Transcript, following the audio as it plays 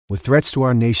With threats to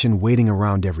our nation waiting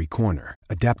around every corner,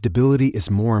 adaptability is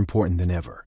more important than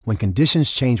ever. When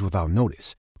conditions change without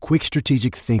notice, quick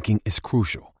strategic thinking is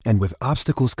crucial. And with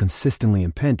obstacles consistently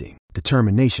impending,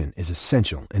 determination is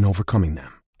essential in overcoming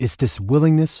them. It's this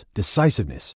willingness,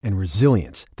 decisiveness, and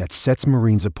resilience that sets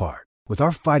Marines apart. With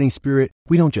our fighting spirit,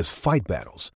 we don't just fight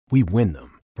battles, we win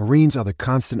them. Marines are the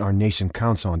constant our nation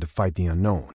counts on to fight the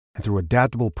unknown. And through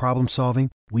adaptable problem solving,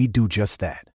 we do just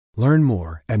that. Learn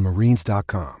more at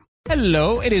marines.com.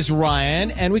 Hello, it is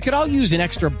Ryan, and we could all use an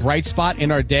extra bright spot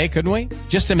in our day, couldn't we?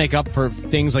 Just to make up for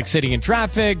things like sitting in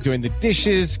traffic, doing the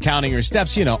dishes, counting your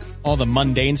steps, you know, all the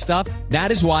mundane stuff.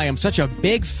 That is why I'm such a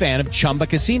big fan of Chumba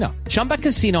Casino. Chumba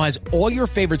Casino has all your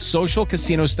favorite social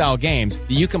casino-style games that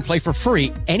you can play for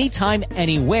free anytime,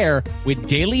 anywhere with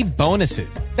daily bonuses.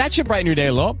 That should brighten your day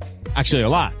a little. Actually, a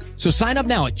lot. So sign up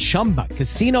now at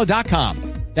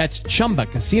ChumbaCasino.com. That's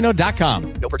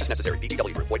ChumbaCasino.com. No purchase necessary.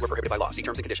 VGW Group. Void where prohibited by law. See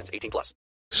terms and conditions. 18+.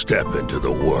 Step into the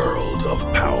world of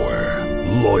power,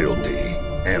 loyalty,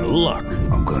 and luck.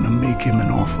 I'm gonna make him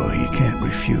an offer he can't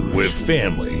refuse. With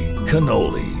family,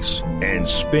 cannolis, and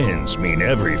spins mean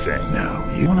everything.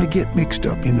 Now, you wanna get mixed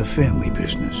up in the family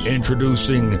business.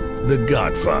 Introducing The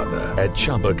Godfather at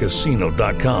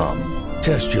ChumbaCasino.com.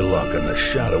 Test your luck in the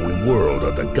shadowy world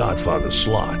of The Godfather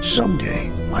slot. Someday,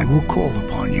 I will call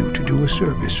upon you to do a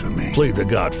service for me. Play The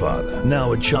Godfather,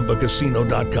 now at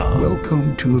ChumbaCasino.com.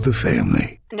 Welcome to the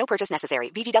family. No purchase necessary.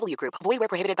 VGW Group. Void where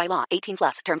prohibited by law.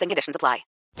 18+. Terms and conditions apply.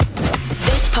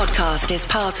 This podcast is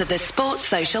part of the Sports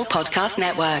Social Podcast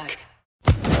Network.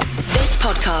 This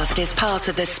podcast is part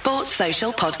of the Sports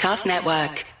Social Podcast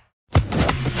Network.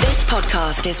 This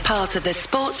podcast is part of the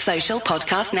Sports Social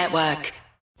Podcast Network.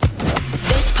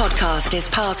 This podcast is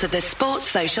part of the Sports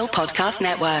Social Podcast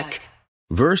Network.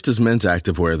 Versed is men's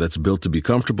activewear that's built to be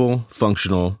comfortable,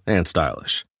 functional, and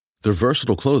stylish. Their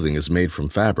versatile clothing is made from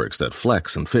fabrics that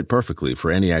flex and fit perfectly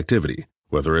for any activity,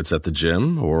 whether it's at the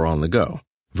gym or on the go.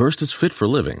 Versed is fit for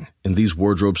living, and these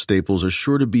wardrobe staples are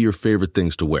sure to be your favorite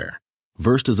things to wear.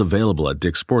 Versed is available at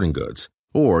Dick's Sporting Goods,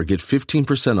 or get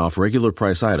 15% off regular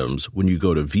price items when you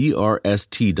go to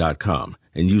vrst.com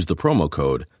and use the promo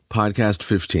code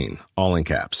podcast15, all in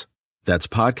caps. That's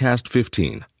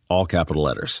podcast15, all capital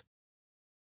letters.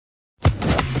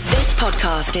 This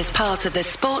podcast is part of the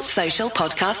Sports Social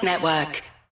Podcast Network.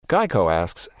 Geico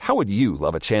asks, how would you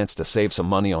love a chance to save some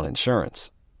money on insurance?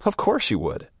 Of course you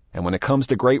would. And when it comes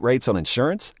to great rates on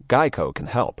insurance, Geico can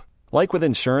help. Like with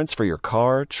insurance for your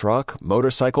car, truck,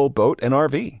 motorcycle, boat, and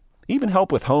RV. Even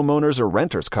help with homeowners or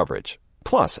renters coverage.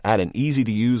 Plus, add an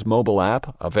easy-to-use mobile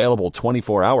app, available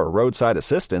 24-hour roadside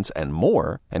assistance, and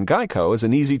more, and Geico is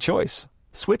an easy choice.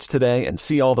 Switch today and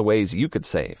see all the ways you could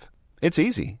save. It's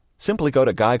easy. Simply go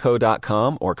to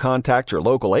geico.com or contact your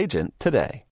local agent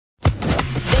today.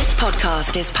 This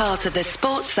podcast is part of the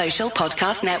Sports Social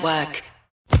Podcast Network.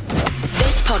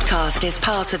 This podcast is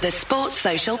part of the Sports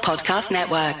Social Podcast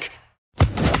Network.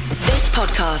 This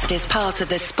podcast is part of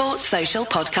the Sports Social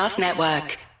Podcast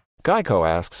Network. Geico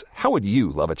asks, how would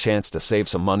you love a chance to save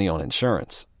some money on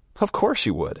insurance? Of course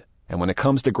you would. And when it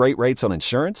comes to great rates on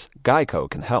insurance, Geico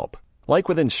can help. Like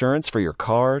with insurance for your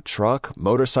car, truck,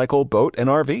 motorcycle, boat, and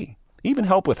RV. Even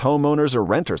help with homeowners or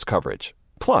renters coverage.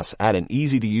 Plus, add an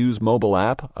easy-to-use mobile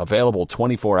app, available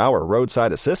 24-hour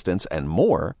roadside assistance, and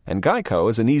more, and Geico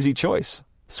is an easy choice.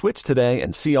 Switch today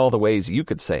and see all the ways you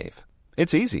could save.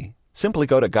 It's easy. Simply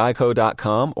go to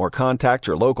geico.com or contact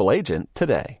your local agent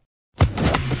today.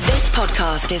 This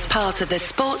podcast is part of the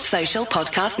Sports Social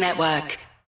Podcast Network.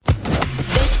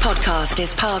 This podcast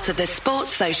is part of the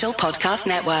Sports Social Podcast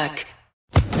Network.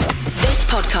 This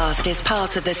podcast is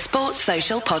part of the Sports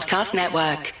Social Podcast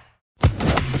Network.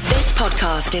 This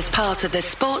podcast is part of the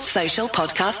Sports Social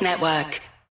Podcast Network.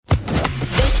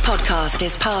 This podcast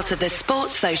is part of the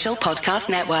Sports Social Podcast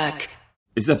Network.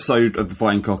 This episode of The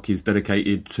Fighting Cock is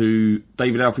dedicated to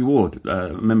David Alfie Ward, a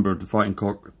member of The Fighting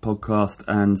Cock podcast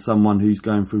and someone who's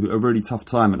going through a really tough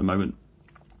time at the moment.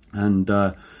 And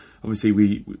obviously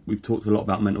we've talked a lot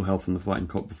about mental health on The Fighting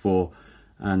Cock before,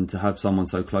 and to have someone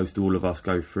so close to all of us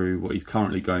go through what he's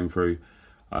currently going through,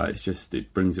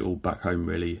 it brings it all back home,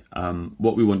 really.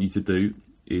 What we want you to do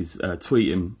is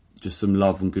tweet him just some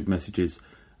love and good messages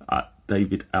at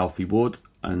David Alfie Ward,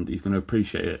 and he's going to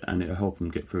appreciate it, and it'll help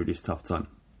him get through this tough time.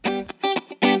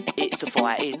 It's the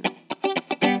fighting.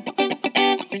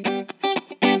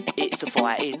 It's the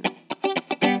fighting.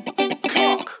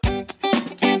 Clock.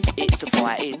 It's the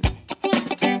fighting.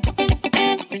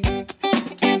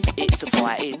 It's the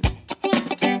fighting.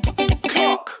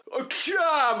 Clock.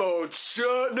 Come on,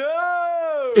 son.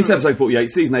 No. It's episode 48,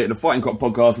 season 8 of the Fighting Cock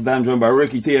podcast. And I'm joined by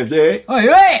Ricky TFD. Oh,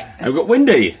 you're right. And we've got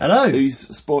Windy. Hello. Who's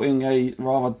sporting a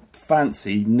rather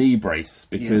fancy knee brace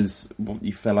because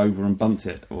you fell over and bumped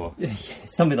it, or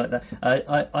something like that.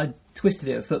 I twisted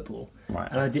it at football,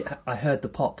 right? And I heard the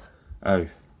pop. Oh.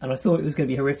 And I thought it was going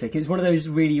to be horrific. It was one of those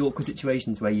really awkward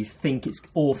situations where you think it's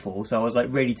awful, so I was like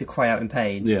ready to cry out in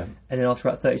pain. Yeah. And then after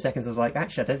about 30 seconds, I was like,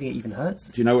 actually, I don't think it even hurts.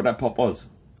 Do you know what that pop was?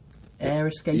 Air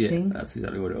escaping. Yeah, that's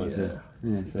exactly what it was. Yeah.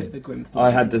 It's a bit of a grim thought.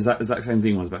 I had the exact same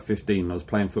thing when I was about 15. I was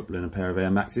playing football in a pair of Air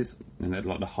Maxes, and they had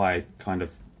like the high kind of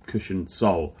cushioned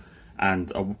sole,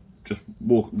 and I just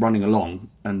running along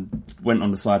and went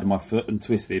on the side of my foot and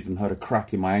twisted and heard a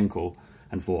crack in my ankle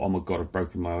and thought, oh my god, I've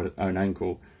broken my own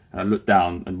ankle. And I looked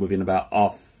down, and within about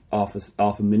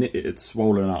half a minute, it had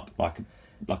swollen up like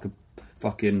a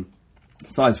fucking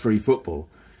size 3 football.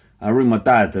 And I rang my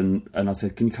dad, and I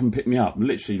said, "Can you come pick me up?"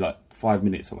 Literally like 5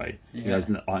 minutes away. Yeah. He goes,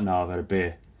 "No, I've had a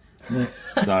beer."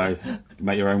 So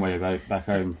make your own way back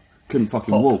home. Couldn't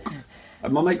fucking walk.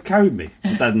 And my mate carried me.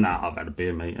 My dad, I've had a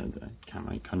beer, mate.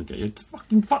 Can't get you.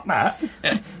 Fuck that.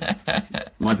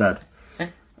 My dad.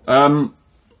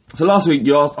 So last week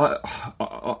you asked.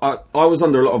 I was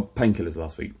under a lot of painkillers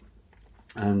last week,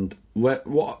 and when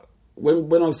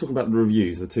I was talking about the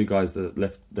reviews, the two guys that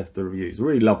left the reviews,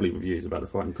 really lovely reviews about the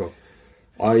Fighting Cock.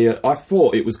 I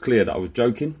thought it was clear that I was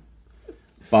joking,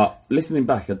 but listening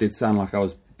back, I did sound like I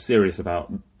was serious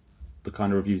about the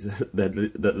kind of reviews that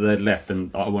they'd left,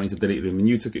 and I wanted to delete them. And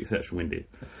you took exception, Windy.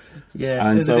 Yeah,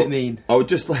 and it was a bit mean. I would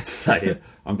just like to say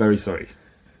I'm very sorry,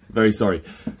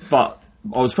 but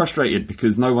I was frustrated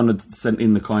because no one had sent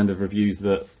in the kind of reviews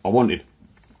that I wanted.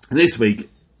 And this week,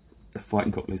 the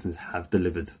Fighting Cock listeners have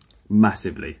delivered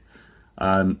massively.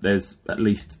 There's at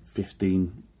least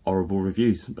 15 horrible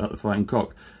reviews about the Fighting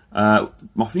Cock. I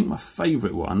think my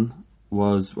favourite one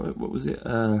was, what was it?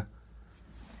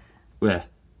 Where?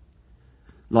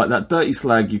 Like that dirty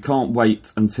slag you can't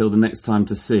wait until the next time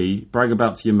to see, brag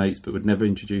about to your mates but would never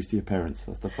introduce to your parents.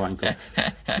 That's the Fighting Cock.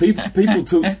 People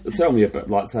tell me about,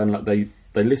 like, saying like they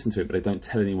listen to it but they don't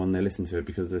tell anyone they listen to it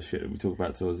because of the shit that we talk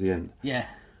about towards the end. Yeah.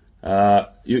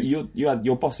 You had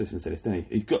your boss listens to this, didn't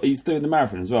he? He's doing the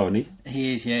marathon as well, isn't he?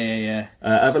 He is, yeah.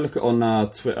 Have a look on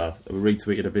Twitter. We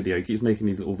retweeted a video. He keeps making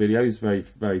these little videos, very,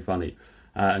 very funny.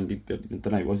 And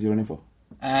donate. What was he running for?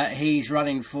 He's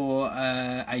running for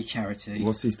a charity.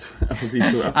 What's his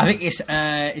Twitter? I think it's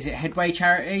is it Headway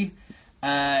Charity?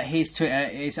 His Twitter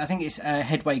is, I think it's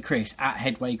Headway Chris, at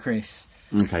Headway Chris.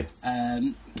 Okay.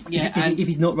 If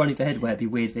he's not running for Headway, it'd be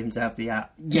weird for him to have the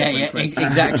at.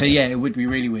 Exactly. Yeah, it would be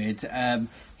really weird.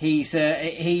 He sent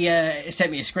me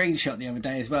a screenshot the other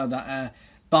day as well that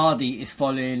Bardi is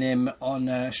following him on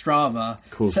Strava.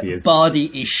 Of course he is.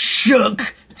 Bardi is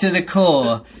shook to the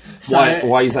core. So, why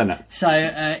are you saying that? So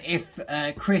if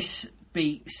Chris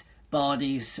beats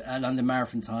Bardi's London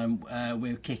Marathon time,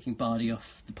 we're kicking Bardi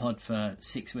off the pod for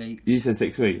 6 weeks. You said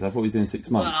 6 weeks. I thought he was doing 6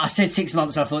 months. Well, I said 6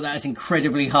 months. I thought that was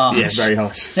incredibly harsh. Yeah, very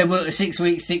harsh. So 6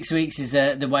 weeks. 6 weeks is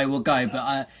the way we'll go.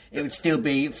 But it would still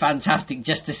be fantastic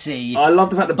just to see. I love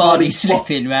the fact that Bardi's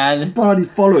slipping, man. Bardi's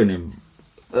following him.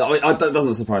 That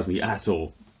doesn't surprise me at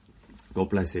all. God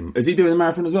bless him. Is he doing the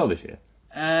marathon as well this year?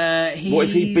 What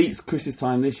if he beats Chris's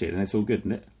time this year? Then it's all good,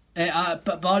 isn't it?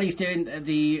 But Bardi's doing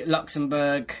the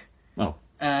Luxembourg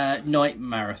night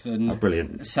marathon. Oh,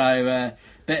 brilliant. So,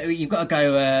 but you've got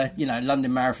to go,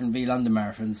 London Marathon v London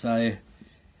Marathon. So,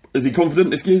 is he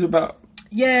confident this year's about?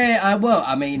 Yeah, well,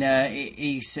 I mean,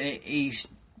 he's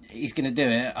going to do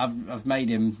it. I've made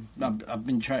him. I've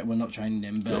been not training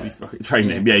him, but training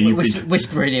him. Yeah, you've been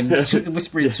whispering him,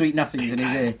 whispering sweet nothings in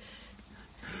his ear.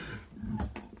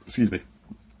 Excuse me.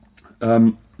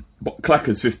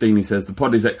 Clackers 15, he says, the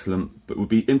pod is excellent, but would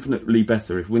be infinitely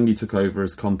better if Windy took over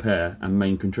as compere and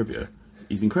main contributor.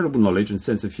 His incredible knowledge and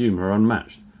sense of humour are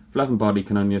unmatched. Flav and Bardi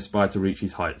can only aspire to reach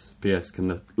his heights. P.S. Can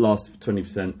the last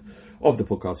 20% of the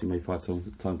podcast be made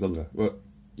 5 times longer? Well,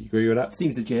 you agree with that?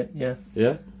 Seems legit, yeah.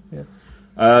 Yeah? Yeah.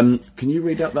 Can you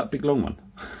read out that big long one?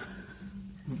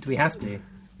 Do we have to?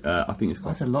 I think it's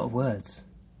quite... That's a lot of words.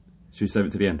 Should we save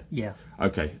it to the end? Yeah.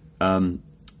 Okay.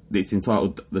 It's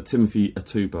entitled The Timothy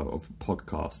Atuba of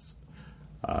Podcasts.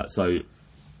 So,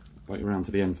 wait around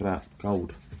to the end for that.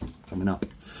 Gold. Coming up.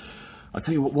 I'll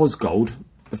tell you what was gold.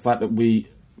 The fact that we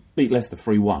beat Leicester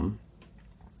 3-1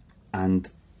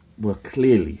 and were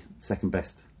clearly second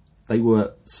best. They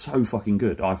were so fucking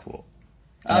good, I thought.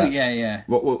 Yeah.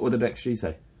 What did XG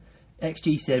say?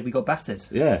 XG said we got battered.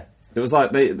 Yeah. It was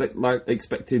like they like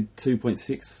expected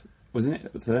 2.6, wasn't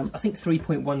it, to them? I think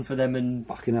 3.1 for them and...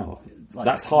 Fucking hell.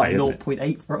 That's high, isn't it?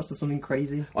 0.8 for us or something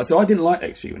crazy. So I didn't like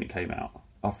XG when it came out.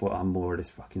 I thought I'm more of this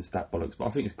fucking stat bollocks, but I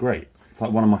think it's great. It's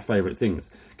like one of my favourite things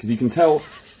because you can tell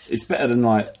it's better than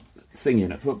like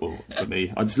singing at football for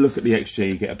me. I just look at the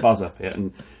XG, get a buzz off it,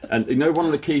 and you know one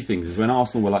of the key things is when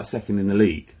Arsenal were like second in the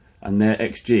league and their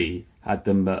XG had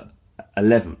them at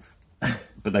 11th,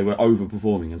 but they were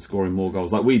overperforming and scoring more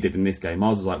goals like we did in this game.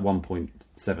 Ours was like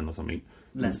 1.7 or something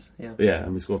less, yeah,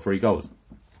 and we scored 3 goals.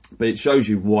 But it shows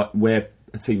you where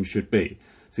a team should be.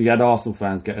 So you had Arsenal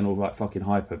fans getting all like fucking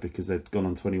hyper because they'd gone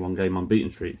on 21 game unbeaten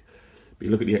streak. But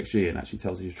you look at the XG and it actually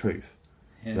tells you the truth.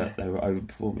 Yeah. That they were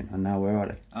overperforming, and now where are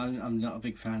they? I'm not a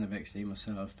big fan of XG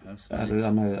myself, personally. I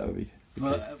know that would be.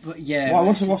 But yeah. Why?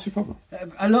 What's your problem?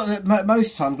 A lot of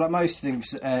most times, like most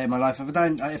things in my life, if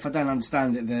I don't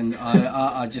understand it, then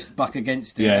I just buck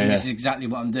against it. And this is exactly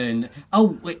what I'm doing.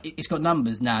 Oh, it's got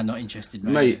numbers. Nah, not interested,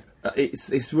 mate.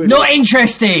 It's really not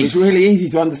interested. It's really easy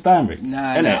to understand, Rick. No.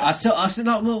 I still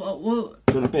like, well,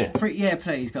 do you want a beer? Yeah,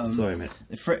 please, go on. Sorry, mate.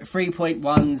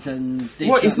 3.1s and this.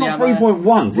 What? It's not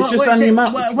 3.1s. It's just only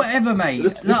amount. Whatever, mate.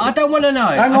 I don't want to know.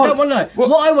 I don't want to know.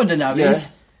 What I want to know is.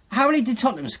 How many did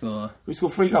Tottenham score? We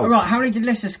scored 3 goals. Right, how many did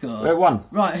Leicester score? 1.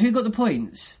 Right, who got the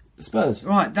points? Spurs.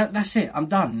 Right, that's it. I'm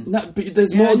done. No, but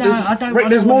there's more. No,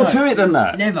 there's more to it than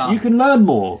that. Never. You can learn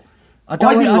more. I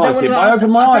didn't like it. I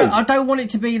opened my eyes. I don't want it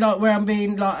to be like where I'm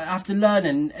being like after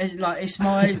learning. Like it's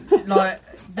my like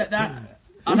that.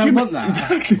 I don't want that.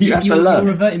 Exactly. You have to learn.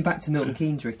 You're reverting back to Milton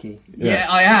Keynes, Ricky. Yeah,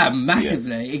 I am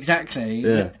massively. Yeah. Exactly.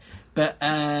 Yeah. But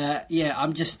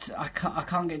I'm just I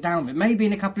can't get down with it. Maybe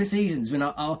in a couple of seasons when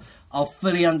I'll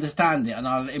fully understand it and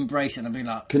I'll embrace it and I'll be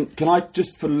like. Can I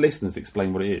just for the listeners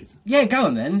explain what it is? Yeah, go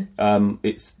on then.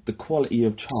 It's the quality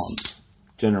of chance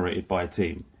generated by a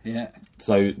team. Yeah.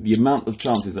 So the amount of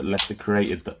chances that Leicester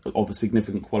created of a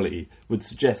significant quality would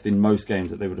suggest in most games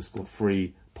that they would have scored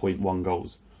 3.1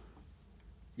 goals.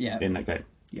 Yeah. In that game.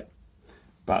 Yeah.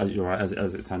 But you're right.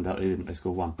 As it turned out, they didn't. They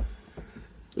scored 1.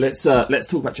 Let's talk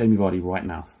about Jamie Vardy right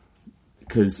now,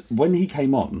 because when he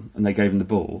came on and they gave him the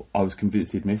ball, I was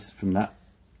convinced he'd miss from that.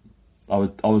 I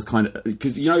was kind of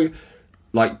because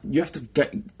like you have to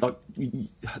get like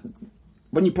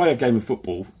when you play a game of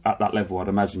football at that level, I'd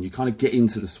imagine you kind of get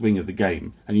into the swing of the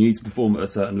game and you need to perform at a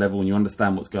certain level and you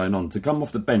understand what's going on. To come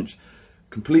off the bench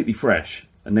completely fresh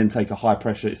and then take a high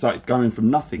pressure, it's like going from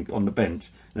nothing on the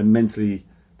bench and then mentally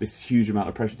this huge amount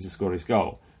of pressure to score his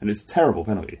goal, and it's a terrible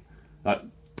penalty. Like.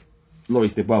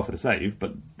 Lloris did well for the save,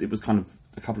 but it was kind of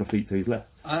a couple of feet to his left.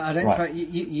 I don't suppose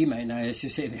you may know as you're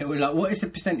sitting here. Like, what is the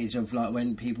percentage of like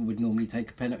when people would normally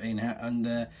take a penalty and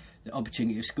the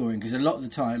opportunity of scoring? Because a lot of the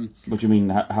time. What do you mean?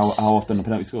 How often a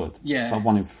penalty scored? Yeah, it's like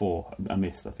 1 in 4 a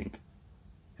missed, I think.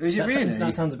 Is it really?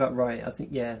 That sounds about right. I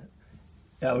think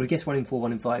I would guess 1 in 4,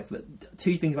 1 in 5. But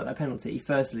 2 things about that penalty.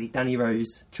 Firstly, Danny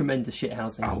Rose, tremendous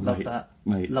shithousing. Loved that.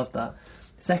 Mate. Loved that.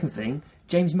 Second thing.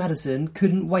 James Maddison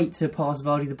couldn't wait to pass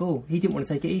Vardy the ball. He didn't want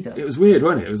to take it either. It was weird,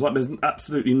 wasn't it? It was like there's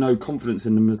absolutely no confidence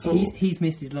in him at all. He's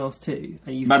missed his last 2.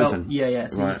 And you Maddison?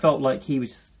 So you felt like he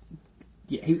was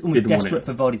almost desperate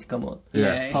for Vardy to come on.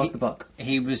 Yeah. Pass the buck.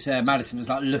 He was, Maddison was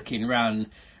like looking around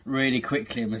really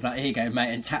quickly and was like, here you go,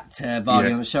 mate, and tapped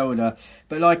Vardy on the shoulder.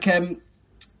 But like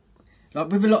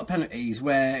with a lot of penalties,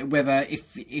 whether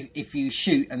if you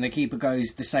shoot and the keeper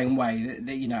goes the same way,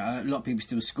 that a lot of people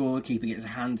still score. The keeper gets a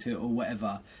hand to it or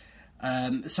whatever.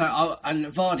 And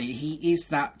Vardy, he is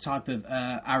that type of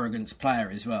arrogance player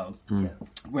as well.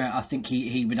 Where I think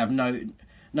he would have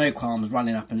no qualms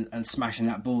running up and smashing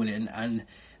that ball in. And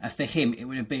for him, it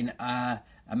would have been a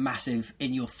massive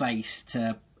in your face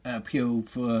to appeal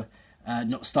for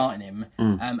not starting him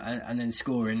and then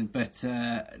scoring. But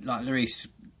like Lloris.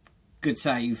 Good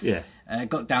save. Yeah.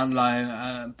 Got down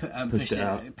low, pushed it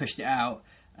out.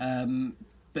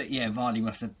 But yeah, Vardy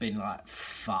must have been like,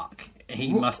 fuck.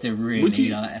 He must have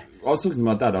really I was talking to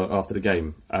my dad after the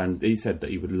game, and he said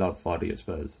that he would love Vardy at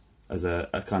Spurs as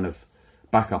a kind of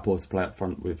backup or to play up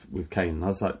front with Kane. And I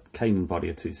was like, Kane and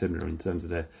Vardy are too similar in terms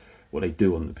of what they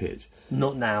do on the pitch.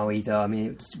 Not now either. I mean,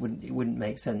 it wouldn't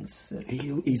make sense.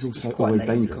 He's also always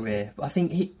dangerous. Career. But I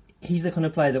think he's the kind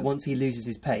of player that once he loses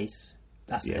his pace.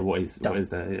 That's what is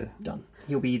there? Yeah, done.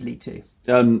 He'll be League 2.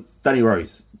 Danny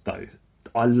Rose, though,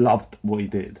 I loved what he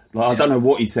did. I don't know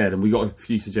what he said, and we got a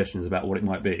few suggestions about what it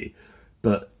might be,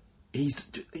 but I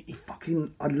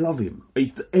love him.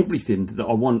 He's everything that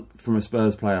I want from a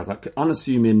Spurs player. Like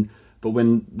unassuming, but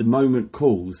when the moment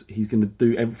calls, he's going to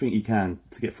do everything he can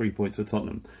to get 3 points for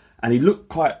Tottenham. And he looked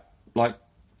quite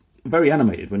very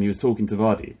animated when he was talking to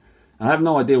Vardy. And I have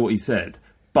no idea what he said,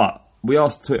 but. We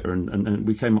asked Twitter and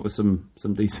we came up with some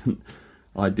decent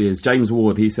ideas. James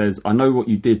Ward, he says, I know what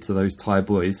you did to those Thai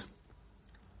boys.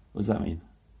 What does that mean?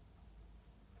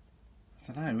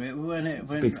 don't know.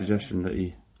 It's a big suggestion that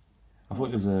he... I thought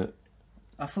it was a...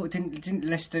 I thought, didn't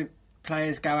Leicester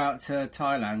players go out to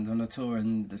Thailand on a tour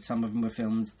and some of them were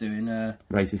filmed doing a...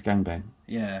 Racist gangbang?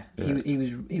 Yeah. He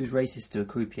was racist to a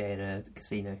croupier in a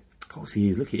casino. Of course he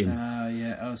is, look at him.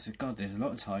 Yeah, oh, so God, there's a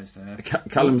lot of ties there.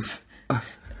 Callum's...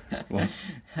 What?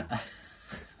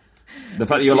 The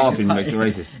fact that you're laughing makes it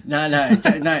racist. No,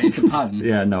 it's the pun.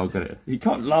 Yeah, no, I got it. You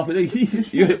can't laugh at it.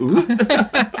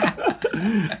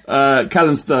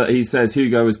 Callum he says,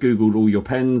 Hugo has Googled all your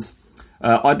pens.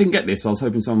 I didn't get this. I was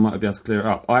hoping someone might be able to clear it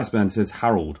up. Iceman says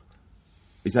Harold.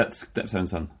 Is that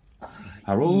Steptone's son?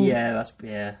 Harold? Yeah.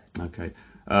 Okay.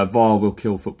 VAR will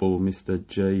kill football, Mr.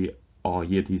 J. R.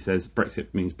 Yid, he says,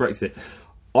 Brexit means Brexit.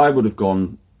 I would have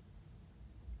gone,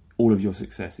 all of your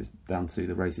success is down to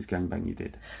the racist gangbang you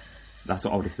did. That's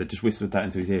what I would have said. Just whispered that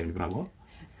into his ear and he'd be like, what?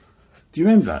 Do you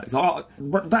remember that?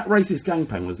 That racist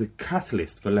gangbang was a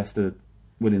catalyst for Leicester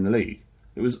winning the league.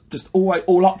 It was just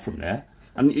all up from there.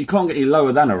 And you can't get any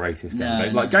lower than a racist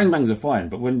gangbang. No. Gangbangs are fine,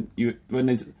 but when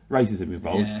there's racism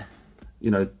involved,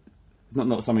 it's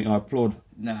not something I applaud.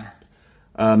 Nah.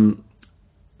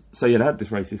 So they had this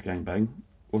racist gangbang.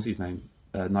 What's his name?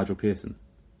 Nigel Pearson.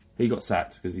 He got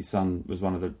sacked because his son was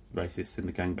one of the racists in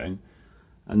the gangbang.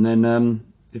 And then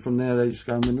from there they just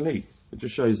go and win the league. It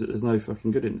just shows that there's no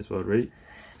fucking good in this world, really.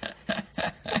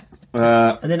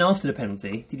 And then after the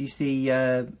penalty, did you see,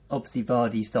 obviously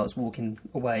Vardy starts walking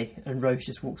away and Rose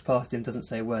just walks past him, doesn't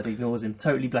say a word, ignores him,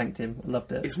 totally blanked him. I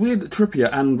loved it. It's weird that Trippier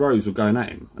and Rose were going at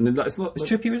him. And then, it's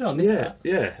Trippier as well, I missed that.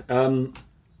 Yeah.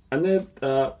 And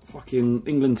they're fucking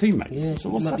England teammates. Yeah, so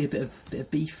might be a bit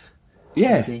of beef.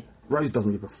 Yeah. Maybe. Rose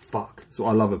doesn't give a fuck. That's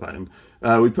what I love about him.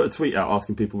 We put a tweet out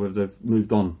asking people whether they've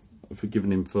moved on,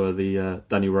 forgiven him for the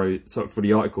Danny Rose, for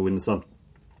the article in The Sun.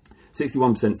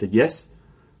 61% said yes.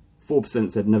 4%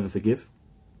 said never forgive.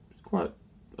 It's quite...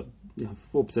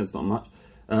 4%'s not much.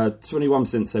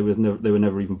 21% say they were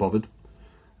never even bothered.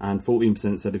 And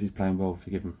 14% said if he's playing well,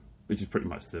 forgive him. Which is pretty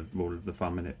much the rule of the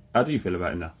fun, innit? How do you feel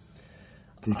about him now?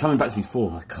 Because he's coming back to his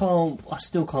form. I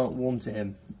still can't warm to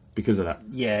him. Because of that?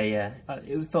 Yeah.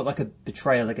 It felt like a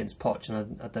betrayal against Poch,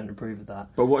 and I don't approve of that.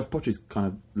 But what if Poch has kind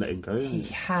of let him go? He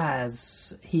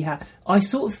has. I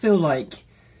sort of feel like...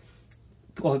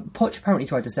 Well, Poch apparently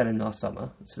tried to sell him last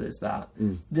summer, so there's that.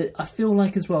 That I feel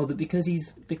like as well that because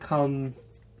he's become...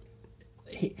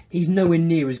 He's nowhere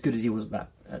near as good as he was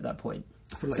at that point.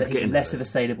 I feel like so he's less of a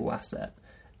saleable asset.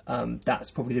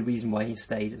 That's probably the reason why he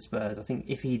stayed at Spurs. I think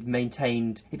if he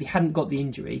hadn't got the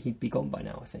injury, he'd be gone by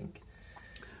now, I think.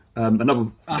 I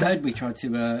heard we tried to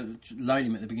loan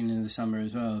him at the beginning of the summer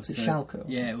as well. Was it Schalke?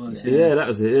 Yeah, it was. Yeah, that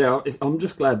was it. Yeah, I'm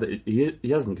just glad that he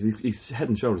hasn't, because he's head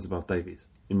and shoulders above Davies,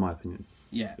 in my opinion.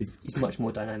 Yeah, he's much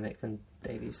more dynamic than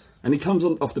Davies. And he comes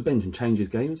off the bench and changes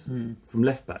games from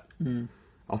left back.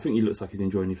 I think he looks like he's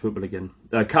enjoying his football again.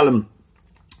 Callum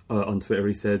on Twitter,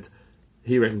 he said,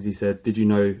 did you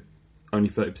know only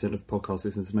 30% of podcast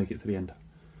listeners make it to the end?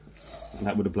 And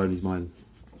that would have blown his mind.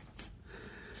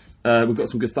 We've got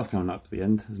some good stuff coming up to the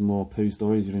end. There's more poo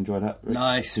stories. You'll enjoy that, Rick?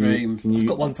 Nice. I've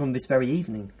got one from this very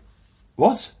evening.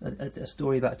 What? A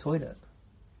story about a toilet.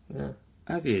 Yeah.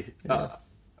 Have you? Yeah.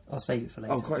 I'll save it for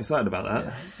later. I'm quite excited about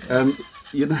that.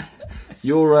 Yeah.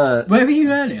 You're... Where were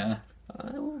you earlier?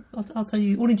 I'll tell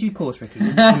you all in due course, Ricky.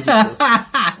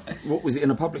 What was it,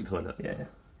 in a public toilet? Yeah.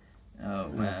 Oh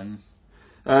man.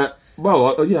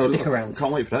 Stick around.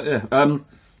 Can't wait for that. Yeah.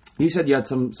 You said you had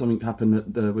something happen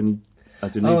when you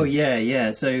had your knee. Oh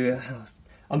yeah. So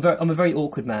I'm a very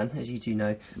awkward man, as you do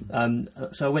know.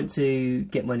 So I went to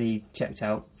get my knee checked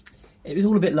out. It was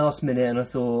all a bit last minute, and I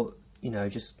thought,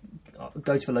 just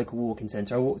go to the local walking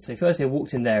centre. So firstly I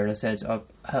walked in there and I said, I've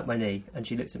hurt my knee, and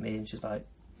she looked at me and she's like,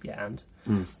 yeah, and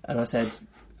I said,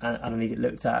 and I need it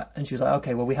looked at, and she was like,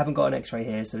 okay, well, we haven't got an x-ray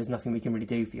here, so there's nothing we can really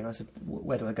do for you. And I said,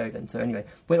 where do I go then? So anyway,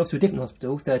 went off to a different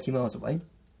hospital 30 miles away,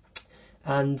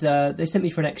 and they sent me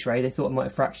for an x-ray. They thought I might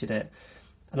have fractured it,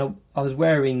 and I was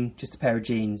wearing just a pair of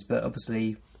jeans, but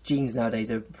obviously jeans nowadays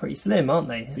are pretty slim, aren't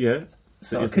they? Yeah.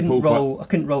 So I couldn't roll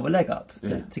the leg up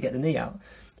to get the knee out.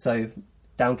 So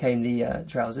down came the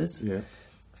trousers. Yeah.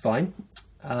 Fine.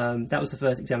 That was the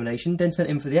first examination. Then sent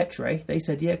in for the x-ray. They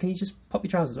said, yeah, can you just pop your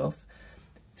trousers off?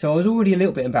 So I was already a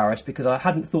little bit embarrassed because I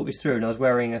hadn't thought this through, and I was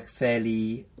wearing a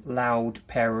fairly loud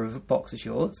pair of boxer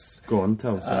shorts. Go on,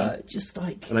 tell us. Just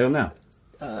like... Are they on now?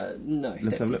 No.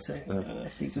 Let's have a look. So.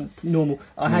 These are normal.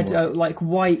 I had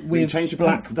white with... You changed your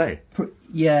pants today?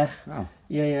 Yeah. Oh.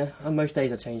 Yeah. On most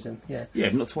days I change them. Yeah. Yeah,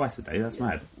 not twice a day. That's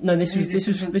mad. No, this was.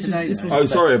 Oh,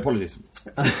 sorry. Apologies.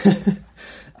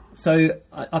 So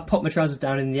I popped my trousers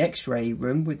down in the X-ray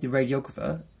room with the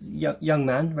radiographer, young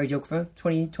man, radiographer,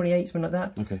 28, something like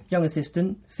that. Okay. Young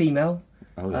assistant, female.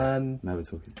 Oh, yeah. Now we're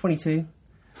talking. 22.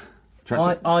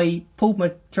 I pulled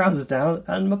my trousers down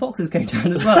and my boxers came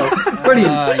down as well.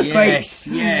 Brilliant. Yes,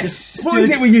 great. yes. What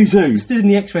is it with you two? Stood in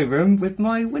the X-ray room with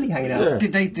my willy hanging out.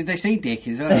 Yeah. Did they see Dick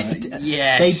as well?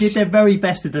 Yes. They did their very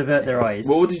best to divert their eyes.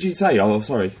 Well, what did you say? Oh,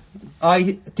 sorry.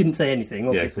 I didn't say anything,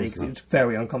 obviously, because it was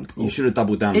very uncomfortable. You should have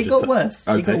doubled down. It got worse.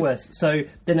 Okay. It got worse. So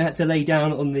then I had to lay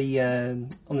down on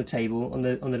the table on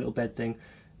the little bed thing,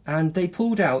 and they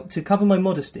pulled out, to cover my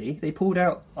modesty, they pulled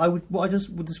out what I just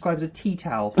would describe as a tea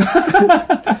towel.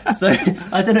 So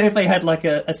I don't know if they had like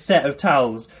a set of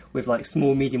towels with like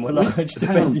small, medium, or large.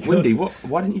 Hang on, Wendy,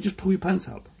 why didn't you just pull your pants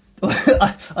up?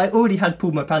 I already had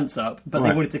pulled my pants up, but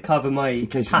they wanted to cover my in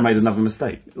case pants. you made another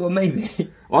mistake. Well, maybe.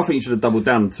 I think you should have doubled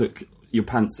down and took your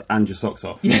pants and your socks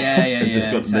off. Yeah, and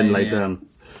just got then laid down.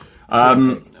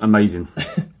 Amazing.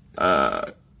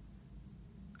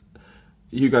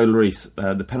 Hugo Lloris,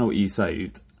 the penalty he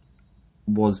saved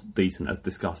was decent as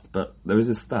discussed, but there is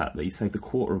a stat that he saved a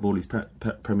quarter of all his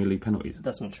Premier League penalties.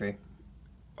 That's not true.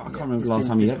 I can't remember the last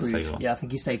time he ever saved one. Yeah, I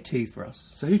think he saved 2 for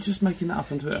us. So who's just making that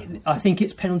up on Twitter? I think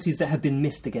it's penalties that have been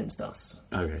missed against us.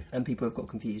 Okay. And people have got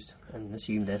confused and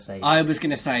assumed they're saves. I was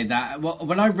going to say that.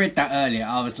 When I read that earlier,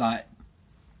 I was like,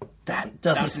 that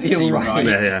doesn't feel seem right.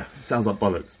 Yeah. Sounds like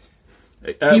bollocks.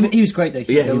 He was great though.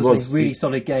 Yeah, he was a really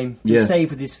solid game. The save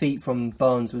with his feet from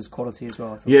Barnes was quality as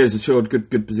well. Yeah, it was assured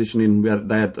good positioning.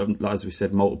 They had, as we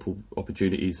said, multiple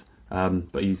opportunities,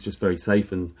 but he's just very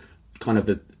safe and kind of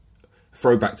the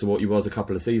throwback to what he was a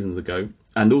couple of seasons ago.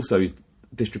 And also his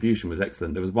distribution was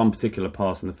excellent. There was one particular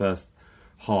pass in the first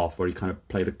half where he kind of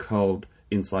played a curled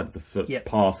inside of the foot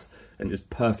pass, and it was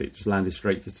perfect. Just landed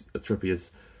straight to Trippier's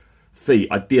feet.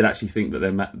 I did actually think that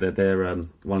their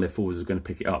one of their forwards was going to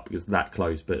pick it up. It was that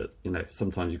close, but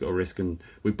sometimes you've got to risk, and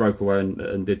we broke away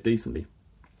and did decently.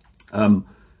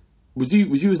 Was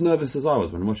you as nervous as I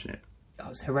was when watching it? That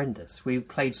was horrendous. We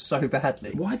played so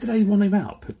badly. Why did they want him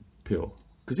out, Pure?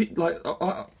 Because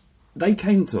they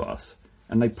came to us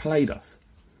and they played us,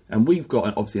 and we've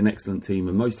got obviously an excellent team,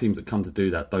 and most teams that come to do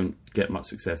that don't get much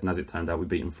success. And as it turned out, we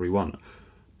beat them 3-1.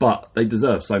 But they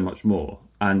deserve so much more.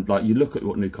 And you look at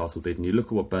what Newcastle did, and you look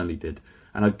at what Burnley did,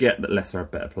 and I get that Leicester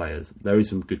have better players. There is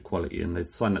some good quality, and they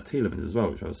signed that Tielemans as well,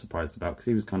 which I was surprised about because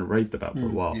he was kind of raved about for a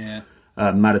while. Yeah.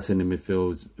 Madison in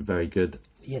midfield is very good.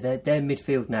 Yeah, their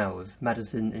midfield now of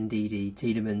Madison, Ndidi,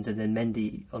 Tielemans, and then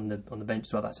Mendy on the bench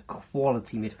as well. That's a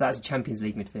quality midfield. That's a Champions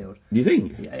League midfield. Do you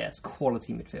think? Yeah, it's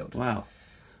quality midfield. Wow.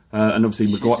 And obviously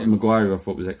Maguire I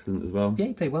thought was excellent as well. Yeah,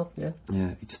 he played well. Yeah.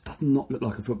 Yeah, he just does not look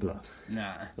like a footballer.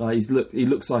 Nah. He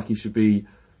looks like he should be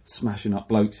smashing up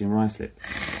blokes in Ruislip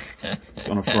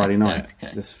on a Friday night,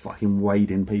 just fucking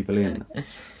wading people in.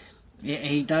 Yeah,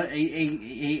 he does.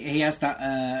 He has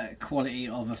that quality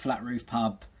of a flat roof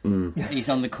pub. He's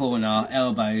on the corner,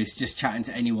 elbows, just chatting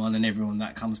to anyone and everyone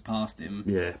that comes past him.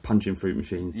 Yeah, punching fruit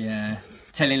machines. Yeah,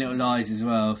 telling little lies as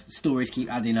well. Stories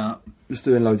keep adding up. Just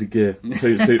doing loads of gear,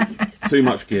 too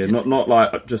much gear. Not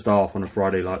like just half on a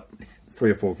Friday, like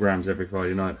 3 or 4 grams every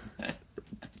Friday night.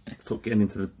 Sort of getting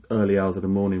into the early hours of the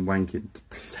morning, wanking.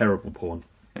 Terrible porn.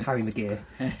 Harry Maguire.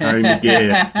 Harry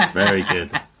Maguire, very good,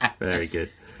 very good.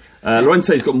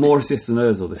 Llorente's got more assists than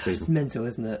Ozil this season. It's mental,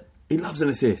 isn't it? He loves an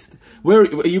assist. Where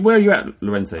are you at,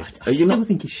 Llorente? I still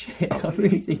think he's shit. I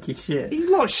really think he's shit. He's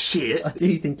not shit. I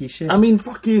do think he's shit. I mean,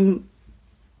 fucking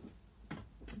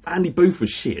Andy Booth was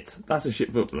shit. That's a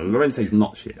shit footballer. Llorente's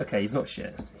not shit. Okay, he's not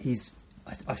shit.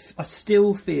 I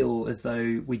still feel as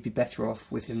though we'd be better off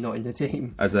with him not in the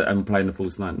team. And playing the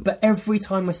false nine. But every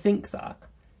time I think that,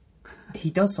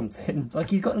 he does something. Like,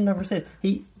 he's got another assist.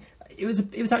 It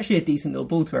was actually a decent little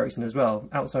ball to Eriksen as well,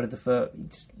 outside of the foot. He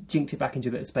just jinked it back into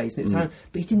a bit of space in his hand.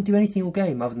 But he didn't do anything all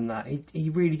game other than that. He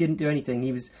really didn't do anything.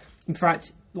 He was, in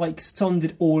fact, like, Son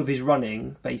did all of his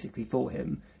running, basically, for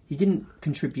him. He didn't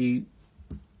contribute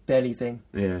barely anything.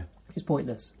 Yeah. It's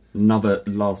pointless. Another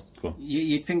last one.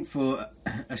 You'd think for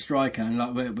a striker, and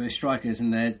like we're strikers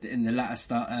in the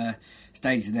latter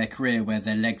stages of their career where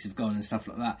their legs have gone and stuff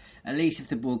like that. At least if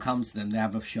the ball comes to them, they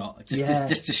have a shot,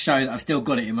 just to show that I've still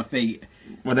got it in my feet.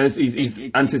 Well, there's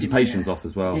anticipation's off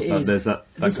as well. There's that.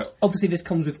 Obviously, this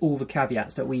comes with all the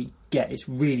caveats that we get. It's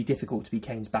really difficult to be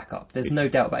Kane's backup. There's no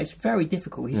doubt about it. It's very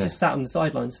difficult. He's just sat on the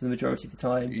sidelines for the majority of the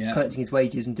time, collecting his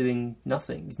wages and doing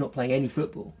nothing. He's not playing any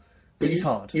football. So it's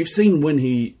hard. You've seen when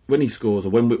he scores,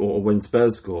 or when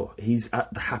Spurs score, he's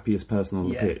at the happiest person on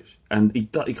the pitch, and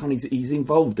he's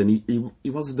involved, and he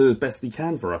wants to do as best he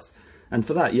can for us. And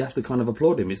for that, you have to kind of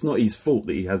applaud him. It's not his fault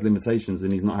that he has limitations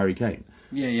and he's not Harry Kane.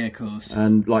 Yeah, of course.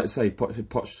 And like I say, if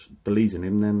Poch believes in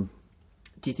him, then...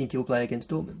 Do you think he'll play against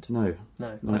Dortmund? No.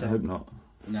 I hope not.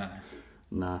 No.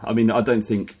 Nah. I mean, I don't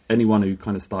think anyone who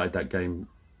kind of started that game,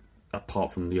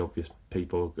 apart from the obvious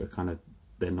people, are kind of...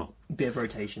 They're not... Bit of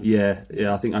rotation. Yeah.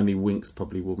 I think only Winks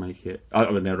probably will make it. I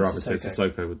mean, they'd rather say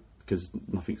Sissoko because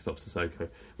nothing stops Sissoko.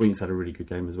 Winks had a really good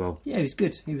game as well. Yeah, he was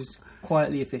good. He was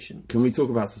quietly efficient. Can we talk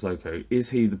about Sissoko?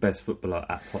 Is he the best footballer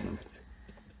at Tottenham?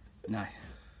 No.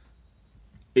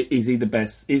 Is he the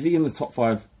best? Is he in the top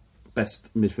 5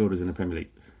 best midfielders in the Premier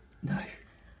League? No.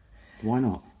 Why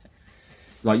not?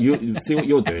 Like, you see what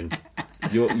you're doing.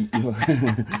 You're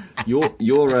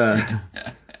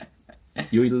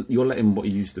letting what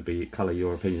he used to be colour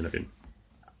your opinion of him.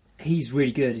 He's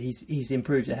really good. He's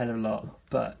improved a hell of a lot,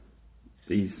 but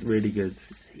he's really good.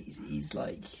 He's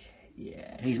like,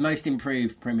 yeah, he's most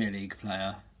improved Premier League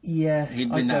player. Yeah, he'd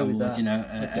win that award.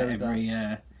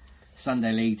 Every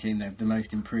Sunday League team, they're the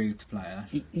most improved player.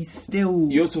 He's still.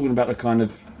 You're talking about the kind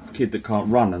of kid that can't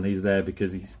run, and he's there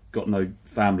because he's got no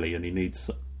family and he needs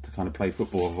to kind of play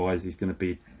football. Otherwise, he's going to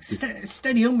be.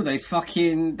 Steady on with those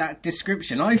that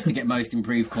description. I used to get most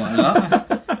improved quite a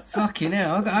lot. Fucking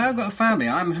hell, I've got a family.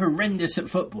 I'm horrendous at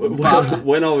football.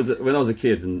 When I was a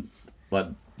kid, and like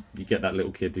you get that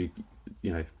little kid who,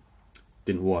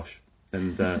 didn't wash,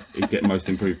 and he'd get most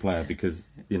improved player because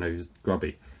he was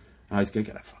grubby. And I used to go,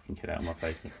 get that fucking kid out of my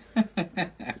face.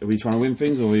 Are we trying to win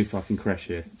things, or are we fucking crash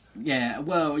here? Yeah,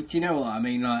 well, do you know what I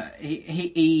mean? Like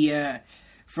he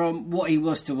from what he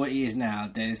was to what he is now,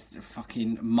 there's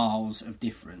fucking miles of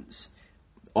difference.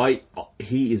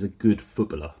 He is a good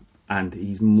footballer, and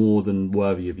he's more than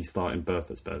worthy of his starting berth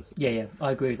at Spurs. Yeah,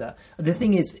 I agree with that. The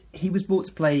thing is, he was brought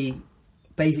to play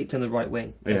basically on the right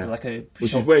wing. Yeah.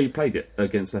 Which is where he played it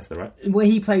against Leicester, right? Where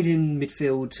he played in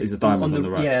midfield. He's a diamond on the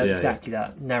right. Yeah, exactly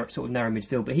that. Narrow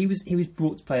midfield. But he was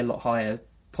brought to play a lot higher.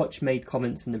 Poch made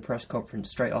comments in the press conference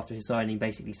straight after his signing,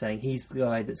 basically saying he's the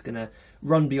guy that's going to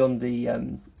run beyond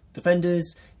the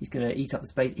defenders. He's going to eat up the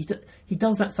space. He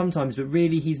does that sometimes, but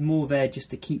really he's more there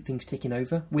just to keep things ticking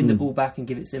over, win the ball back and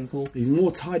give it simple. He's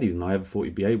more tidy than I ever thought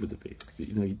he'd be able to be.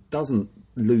 He doesn't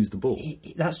lose the ball.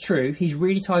 That's true. He's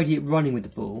really tidy at running with the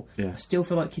ball. Yeah. I still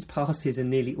feel like his passes are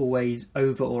nearly always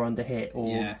over or under hit,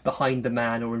 or behind the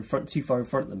man, or too far in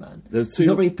front of the man. He's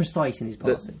not very precise in his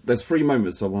passing. There's 3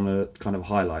 moments I want to kind of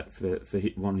highlight for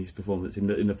one of his performance.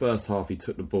 In the first half, he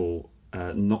took the ball,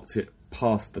 knocked it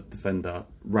past the defender,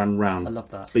 ran round, I love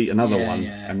that. Beat another one,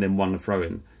 and then won the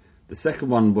throw-in. The second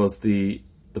one was the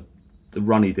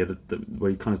run he did,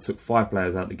 where he kind of took 5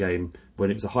 players out of the game when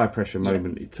it was a high-pressure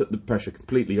moment. He took the pressure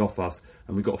completely off us,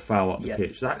 and we got a foul up the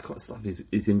pitch. That kind of stuff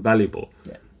is invaluable.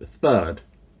 Yeah. The third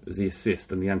was the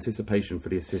assist and the anticipation for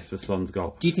the assist for Son's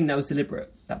goal. Do you think that was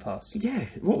deliberate, that pass? Yeah.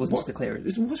 What was just the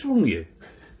clearance? What's wrong with you?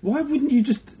 Why wouldn't you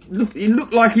just look? It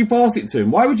looked like he passed it to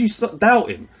him. Why would you doubt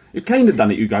him? If Kane had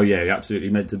done it, you'd go, yeah, he absolutely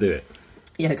meant to do it.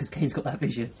 Yeah, because Kane's got that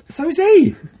vision. So is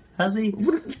he. Has he?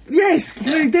 Yes,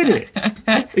 he did it.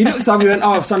 He looked at me and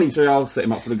went, if Sonny's through, I'll set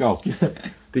him up for the goal.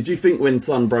 Did you think when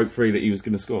Son broke free that he was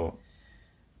going to score?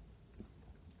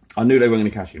 I knew they weren't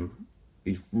going to catch him.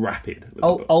 He's rapid.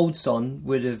 Old Son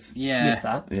would have missed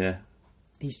that. Yeah.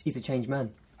 He's a changed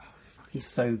man. He's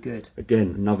so good.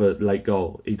 Again, another late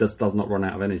goal. He does not run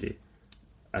out of energy.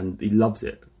 And he loves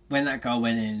it. When that goal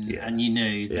went in, and you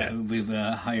knew that we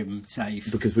were home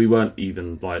safe. Because we weren't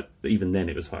even then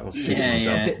it was like, I was shitting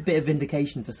myself. Bit of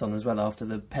vindication for Son as well after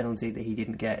the penalty that he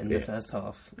didn't get in the first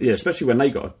half. Yeah, especially when they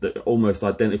got almost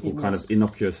identical kind of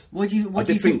innocuous. I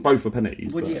did think both were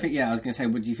penalties. What do you think? Yeah, I was going to say,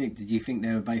 what do you think? Did you think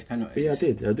they were both penalties? Yeah, I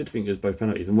did. I did think it was both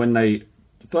penalties. And when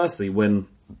when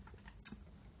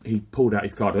he pulled out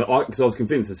his card, because I was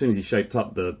convinced as soon as he shaped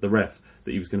up the ref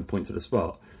that he was going to point to the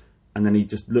spot. And then he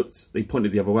just he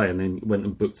pointed the other way and then went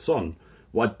and booked Son.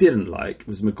 What I didn't like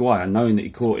was Maguire, knowing that he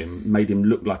caught him, made him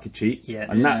look like a cheat. Yeah.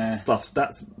 And that stuff,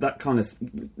 that kind of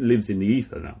lives in the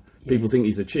ether now. People think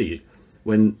he's a cheat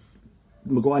when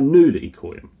Maguire knew that he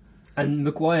caught him. And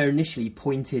Maguire initially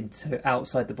pointed to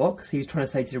outside the box. He was trying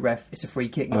to say to the ref, it's a free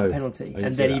kick, not a penalty.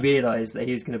 And then he realised that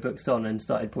he was going to book Son and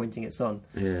started pointing at Son.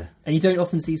 Yeah. And you don't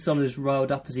often see Son as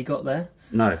riled up as he got there.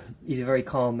 No. He's a very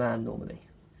calm man normally.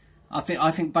 I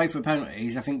think both were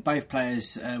penalties. I think both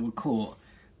players were caught,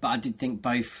 but I did think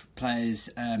both players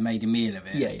made a meal of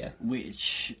it. Yeah.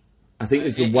 Which I think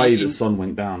it's the way that Son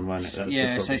went down, wasn't it?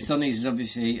 That's so Sonny's is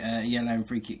obviously a yellow and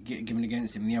free kick given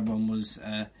against him, and the other one was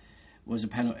a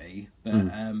penalty. But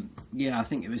I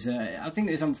think it was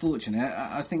unfortunate.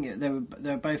 I think they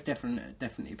were both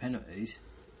definitely penalties.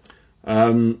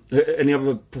 Any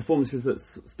other performances that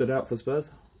stood out for Spurs?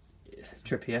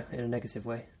 Trippier in a negative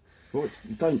way.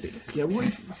 Don't do this. Yeah,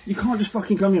 you can't just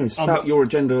fucking come here and spout your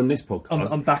agenda on this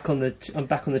podcast. I'm back on the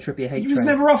Trippier hate train. You was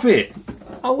never off it.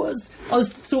 I was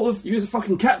sort of. You was a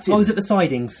fucking captain. I was at the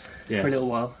sidings for a little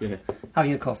while. Yeah.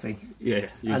 Having a coffee. Yeah.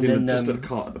 You was just at the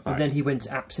cart at the back. And then he went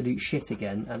to absolute shit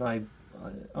again, and I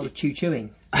was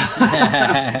chewing.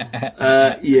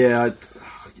 Yeah.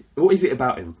 What is it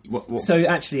about him? What? So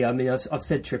actually, I mean, I've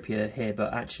said Trippier here,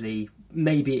 but actually,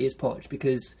 maybe it is Poch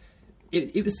because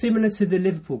it was similar to the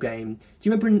Liverpool game. Do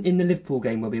you remember in the Liverpool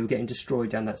game where we were getting destroyed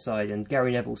down that side, and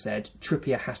Gary Neville said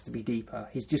Trippier has to be deeper.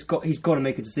 He's got to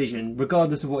make a decision,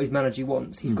 regardless of what his manager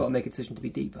wants. He's got to make a decision to be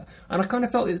deeper. And I kind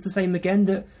of felt it was the same again.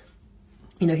 That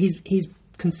he's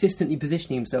consistently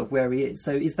positioning himself where he is.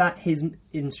 So is that his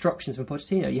instructions from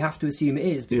Pochettino? You have to assume it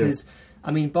is because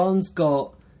I mean Barnes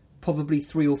got probably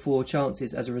 3 or 4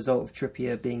 chances as a result of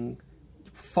Trippier being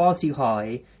far too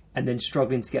high and then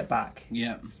struggling to get back.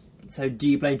 Yeah. So do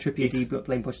you blame Trippier? Do you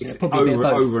blame Pochettino? It's probably a bit of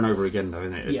both. over and over again, though,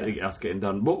 isn't it? Yeah. Us getting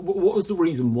done. What was the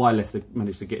reason why Leicester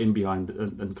managed to get in behind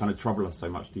and kind of trouble us so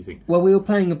much, do you think? Well, we were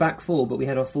playing a back 4, but we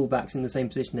had our full-backs in the same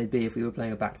position they'd be if we were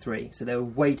playing a back 3. So they were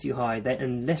way too high.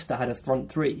 And Leicester had a front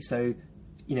 3, so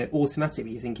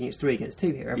automatically you're thinking it's 3 against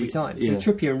 2 here every time. So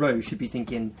Trippier and Rose should be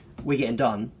thinking, we're getting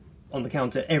done on the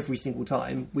counter every single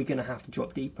time. We're going to have to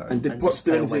drop deeper. And did Poch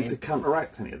do anything to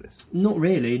counteract any of this? Not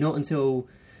really. Not until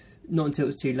it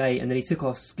was too late. And then he took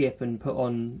off Skip and put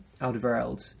on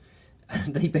Alderweireld.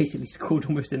 And they basically scored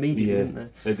almost immediately, didn't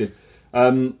they? They did.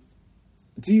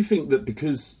 Do you think that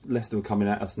because Leicester were coming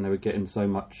at us and they were getting so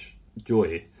much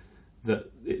joy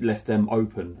that it left them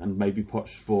open, and maybe Poch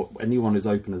thought anyone as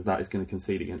open as that is going to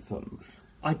concede against them?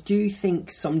 I do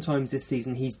think sometimes this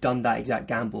season he's done that exact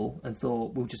gamble and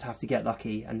thought we'll just have to get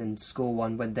lucky and then score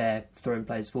one when they're throwing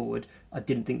players forward. I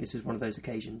didn't think this was one of those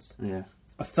occasions. Yeah,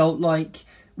 I felt like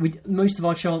most of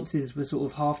our chances were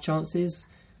sort of half chances,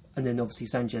 and then obviously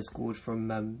Sanchez scored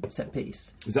from set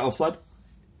piece. Was that offside?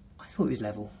 I thought it was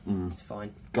level. It's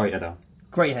fine. Great header.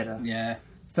 Yeah.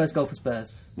 First goal for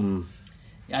Spurs.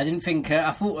 Yeah, I didn't think.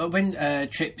 I thought when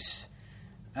Trips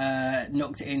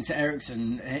knocked it into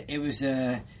Ericsson, it was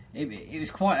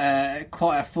quite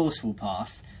a forceful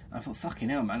pass. I thought, fucking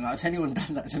hell, man! Like, if anyone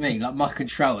done that to me, like my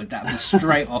control, that'd be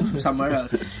straight off somewhere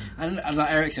else. And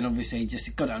like Ericsson, obviously,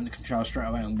 just got it under control straight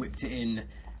away and whipped it in.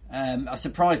 I was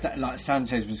surprised that like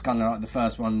Sanchez was kind of like the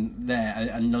first one there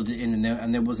and nodded it in,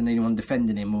 and there wasn't anyone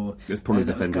defending him. Or it was probably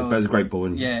defended, but it was a great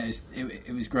ball. Yeah,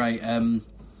 it was great.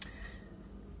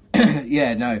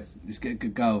 Yeah, no, it was a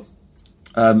good goal.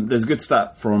 There's a good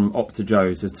stat from Opta Joe.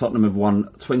 It says Tottenham have won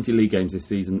 20 league games this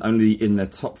season. Only in their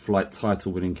top flight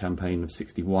title winning campaign of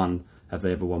 61 have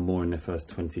they ever won more in their first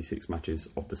 26 matches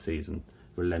of the season.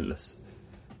 Relentless.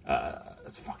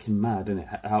 It's fucking mad, isn't it?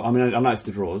 I know it's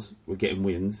the draws. We're getting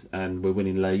wins and we're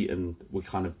winning late, and we're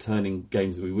kind of turning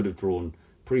games that we would have drawn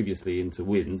previously into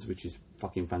wins, which is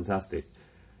fucking fantastic.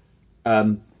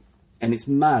 And it's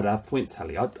mad our points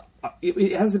tally.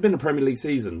 It hasn't been a Premier League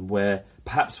season where,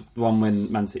 perhaps the one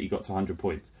when Man City got to 100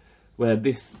 points, where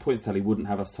this points tally wouldn't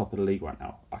have us top of the league right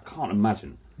now. I can't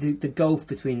imagine. The gulf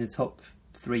between the top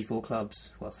 3-4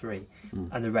 clubs, well 3,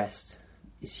 and the rest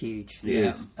is huge. It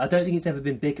is. I don't think it's ever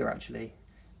been bigger, actually.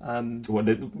 When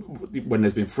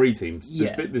there's been 3 teams,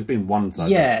 there's been one side.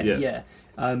 Yeah.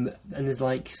 And there's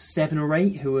like 7 or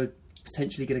 8 who are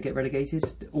potentially going to get relegated.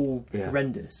 All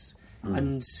horrendous.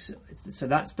 And so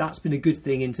that's been a good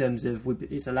thing in terms of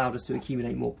it's allowed us to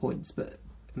accumulate more points. But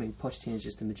I mean, Pochettino's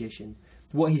just a magician.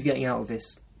 What he's getting out of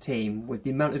this team with the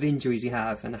amount of injuries we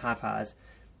have and have had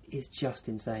is just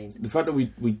insane. The fact that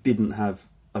we didn't have,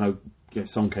 I know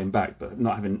Son came back, but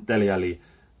not having Dele Alli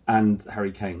and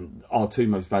Harry Kane, our 2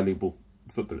 most valuable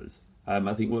footballers. I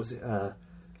think, what was it?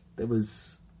 There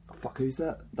was who's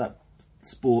that? That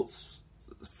sports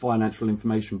financial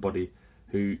information body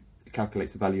who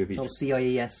calculates the value of each.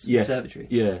 CIES Observatory.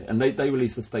 Yeah, and they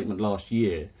released a statement last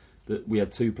year that we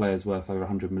had 2 players worth over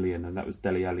 100 million, and that was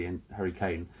Dele Alli and Harry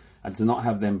Kane. And to not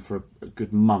have them for a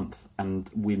good month and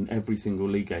win every single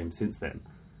league game since then,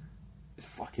 it's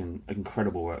fucking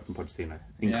incredible work from Pochettino.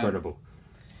 Incredible.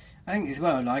 I think as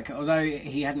well, like, although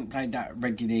he hadn't played that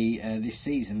regularly this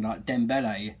season, like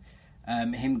Dembele,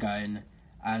 him going,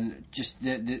 and just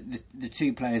the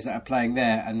 2 players that are playing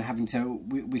there and having to...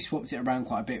 We swapped it around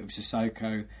quite a bit with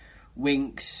Sissoko,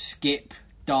 Winks, Skip,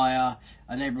 Dyer,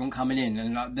 and everyone coming in.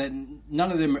 And like,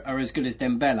 none of them are as good as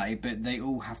Dembele, but they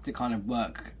all have to kind of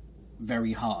work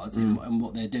very hard in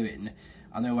what they're doing.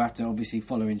 And they will have to obviously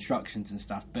follow instructions and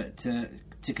stuff. But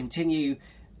to continue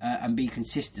and be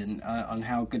consistent on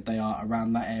how good they are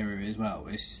around that area as well,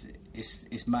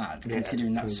 it's mad.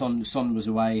 Considering that Son was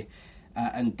away...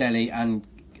 and Dele and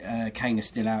Kane are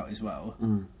still out as well.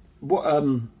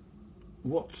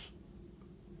 What's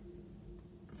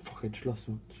fucking just lost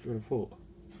straight of thought.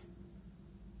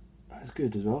 That's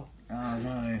good as well. Oh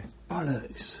no,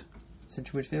 bollocks.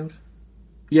 Central midfield.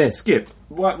 Yeah, Skip.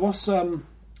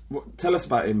 Tell us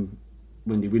about him,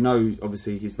 Wendy. We know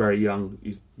obviously he's very young.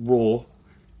 He's raw.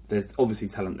 There's obviously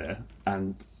talent there,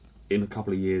 and in a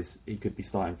couple of years he could be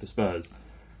starting for Spurs.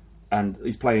 And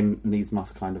he's playing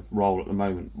needs-must kind of role at the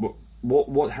moment.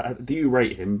 What do you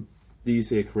rate him? Do you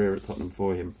see a career at Tottenham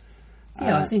for him?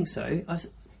 Yeah, I think so.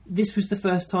 This was the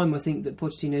first time I think that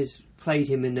Pochettino's played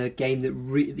him in a game that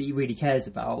he really cares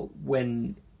about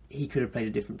when he could have played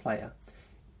a different player,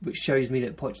 which shows me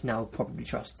that Poch now probably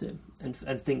trusts him and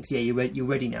thinks, yeah, you're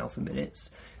ready now for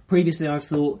minutes. Previously, I've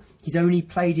thought he's only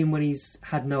played him when he's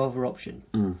had no other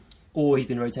option, or he's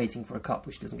been rotating for a cup,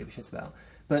 which he doesn't give a shit about.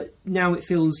 But now it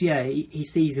feels, he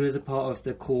sees him as a part of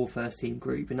the core first team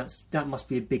group, and that must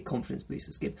be a big confidence boost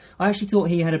for Skip. I actually thought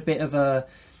he had a bit of a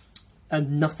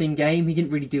nothing game. He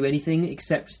didn't really do anything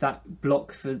except that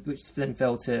block which then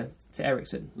fell to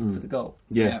Eriksen for the goal.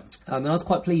 Yeah. And I was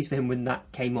quite pleased for him when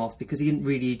that came off because he didn't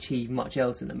really achieve much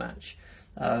else in the match.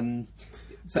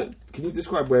 So can you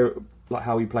describe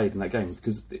how he played in that game?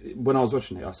 Because when I was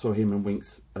watching it, I saw him and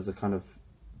Winks as a kind of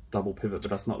double pivot, but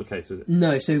that's not the case, is it?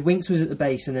 No, so Winks was at the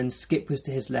base and then Skip was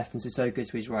to his left and Sissoko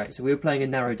to his right. So we were playing a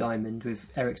narrow diamond with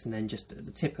Eriksen then just at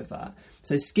the tip of that.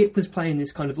 So Skip was playing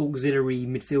this kind of auxiliary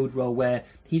midfield role where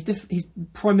he's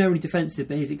primarily defensive,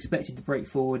 but he's expected to break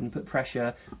forward and put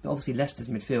pressure. But obviously Leicester's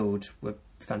midfield were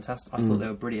fantastic. I thought they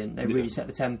were brilliant. They really set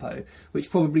the tempo, which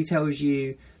probably tells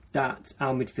you that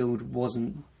our midfield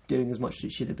wasn't doing as much as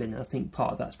it should have been. And I think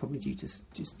part of that's probably due to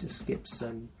Skip's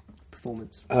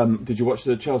performance. Did you watch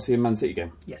the Chelsea and Man City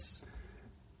game? Yes.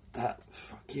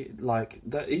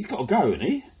 He's got to go, isn't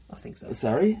he? I think so.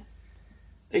 Sorry,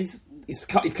 he's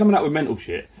coming out with mental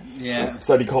shit. Yeah.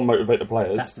 So he can't motivate the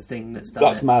players. That's the thing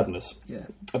that's madness. Yeah.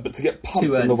 But to get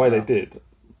pumped in the way they did,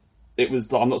 it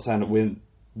was. I'm not saying that we're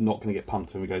not going to get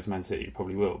pumped when we go to Man City. You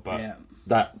probably will, but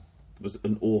that was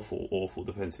an awful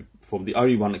defensive performance. The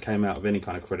only one that came out of any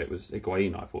kind of credit was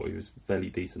Higuain. I thought he was fairly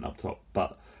decent up top,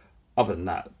 but other than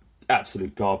that,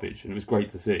 absolute garbage, and it was great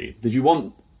to see. Did you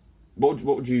want? What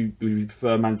would you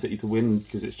prefer Man City to win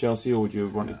because it's Chelsea, or would you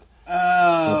have wanted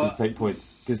Chelsea to take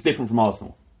points? Because it's different from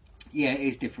Arsenal. Yeah, it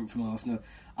is different from Arsenal.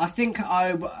 I think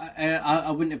I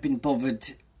wouldn't have been bothered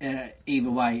either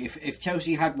way. If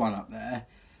Chelsea had one up there,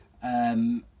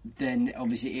 then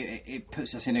obviously it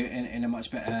puts us in a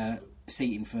much better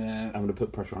seating for. I'm going to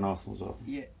put pressure on Arsenal as well.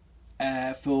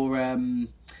 Yeah, for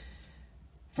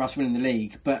us winning the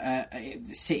league, but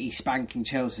City spanking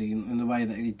Chelsea in the way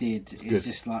that they did is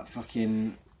just like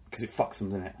fucking. Because it fucks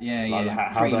them, doesn't it? Yeah,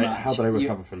 How do they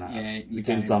recover from that? Yeah, you're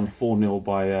getting done 4-0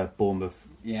 by Bournemouth,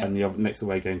 and the next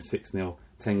away game 6-0,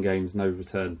 10 games, no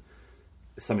return.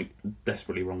 There's something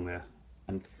desperately wrong there,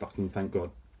 and fucking thank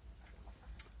God.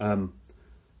 What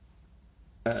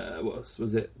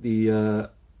was it? The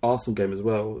Arsenal game as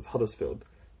well with Huddersfield.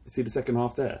 You see the second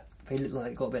half there? They looked like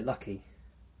they got a bit lucky.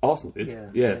 Arsenal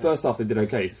did. Yeah. First half they did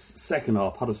okay. Second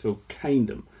half, Huddersfield caned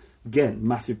them. Again,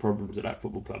 massive problems at that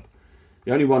football club.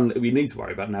 The only one that we need to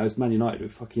worry about now is Man United, who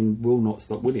fucking will not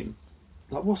stop winning.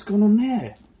 Like, what's going on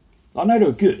there? I know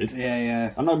they're good.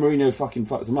 Yeah. I know Mourinho fucking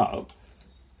fucked them up.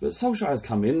 But Solskjaer has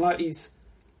come in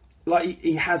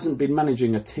he hasn't been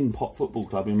managing a tin pot football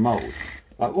club in mould.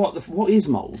 Like, what is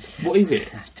mould? What is it?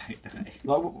 I don't know.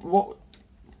 Like, what?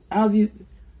 How do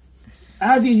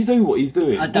you do what he's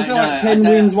doing? I don't know. Like 10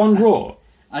 wins, 1 draw?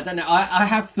 I don't know. I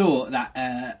have thought that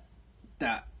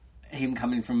him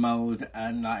coming from mould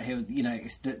and like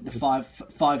it's the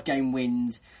five game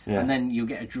wins and then you'll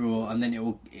get a draw and then it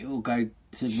will go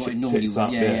to what it normally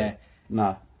would. Yeah.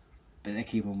 No. But they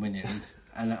keep on winning,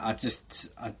 and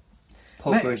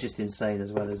Pogba is just insane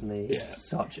as well, isn't he? He's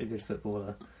such a good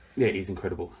footballer. Yeah, he's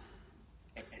incredible.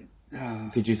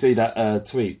 Did you see that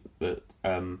tweet that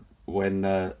when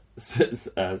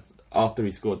after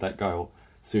he scored that goal,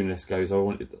 Souness goes,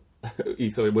 when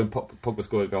Pogba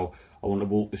scored a goal, I want to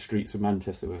walk the streets of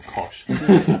Manchester with a kosh. I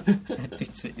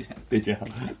did see that. Did you?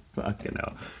 Fucking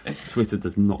hell. Twitter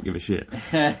does not give a shit.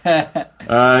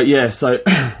 So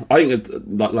I think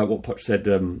like what Poch said,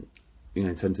 in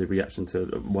terms of reaction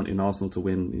to wanting Arsenal to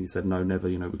win, he said, no, never,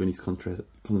 we're going to need to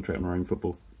concentrate on our own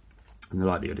football. And the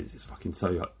likelihood is it's fucking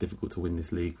so difficult to win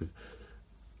this league with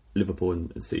Liverpool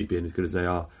and City being as good as they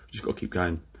are. We've just got to keep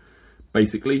going.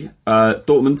 Basically,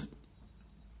 Dortmund,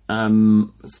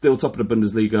 still top of the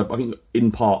Bundesliga, I think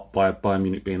in part by Bayern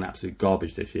Munich being absolute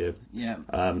garbage this year. Yeah.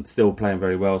 Still playing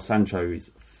very well. Sancho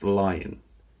is flying.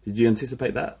 Did you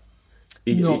anticipate that?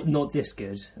 Not this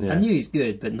good. Yeah. I knew he's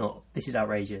good, but not. This is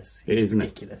outrageous. It's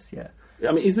ridiculous. Yeah.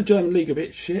 I mean, is the German league a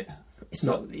bit shit? It's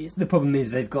not. The problem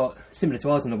is they've got, similar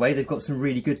to ours in a way, they've got some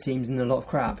really good teams and a lot of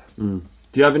crap. Mm.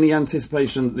 Do you have any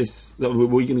anticipation that we're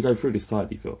going to go through this side,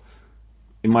 do you feel?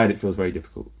 In my head, it feels very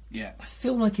difficult. Yeah. I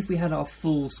feel like if we had our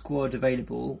full squad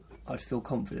available, I'd feel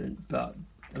confident, but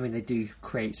I mean, they do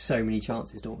create so many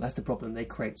chances, don't they? That's the problem. They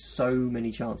create so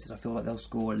many chances. I feel like they'll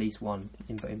score at least one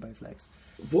in both legs.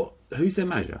 Who's their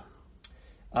manager?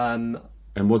 And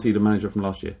was he the manager from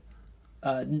last year?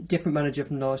 Different manager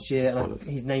from last year, and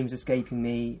his name's escaping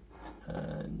me,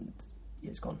 and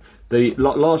it's gone.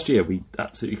 Last year, we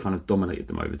absolutely kind of dominated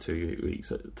them over 2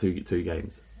 weeks, two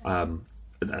games.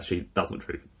 Actually, that's not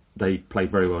true. They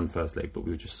played very well in the first leg, but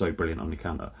we were just so brilliant on the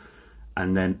counter.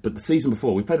 And then, but the season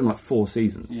before, we played them like 4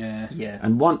 seasons. Yeah.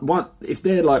 And one, if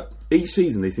they're like each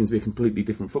season, they seem to be a completely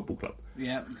different football club.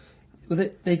 Yeah. Well,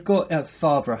 they've got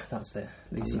Favre. That's their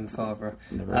Lucien Favre.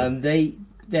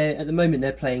 They're at the moment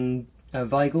they're playing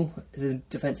Weigl, the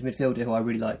defensive midfielder who I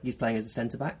really like. He's playing as a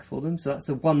centre back for them, so that's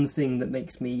the one thing that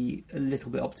makes me a little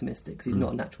bit optimistic because he's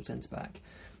not a natural centre back.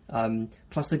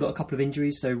 Plus they've got a couple of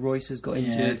injuries, so Royce has got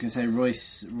injured. Yeah, I was going to say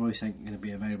Royce ain't going to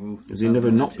be available. Has he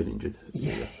never not been injured?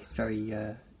 Yeah, he's very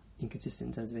inconsistent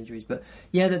in terms of injuries. But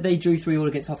yeah, they drew 3-3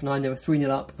 against Hoffenheim. They were 3-0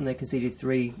 up and they conceded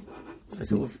 3.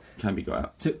 Sort of can be got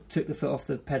out. Took the foot off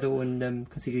the pedal and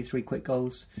conceded 3 quick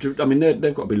goals. I mean,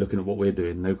 they've got to be looking at what we're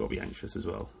doing. They've got to be anxious as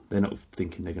well. They're not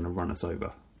thinking they're going to run us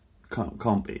over.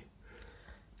 Can't be.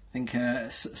 I think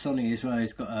Sonny as well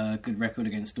has got a good record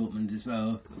against Dortmund as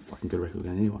well. Fucking good record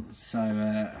against anyone. So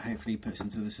hopefully he puts him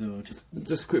to the sword.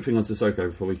 Just a quick thing on Sissoko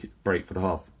before we break for the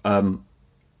half.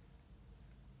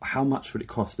 How much would it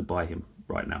cost to buy him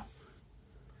right now?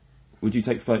 Would you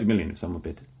take 30 million if someone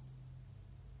bid?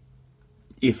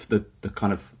 If the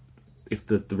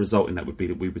result in that would be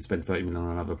that we would spend 30 million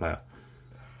on another player.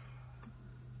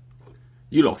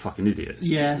 You lot are fucking idiots.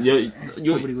 Yeah, you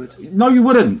probably would. No, you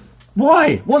wouldn't.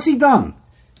 Why? What's he done?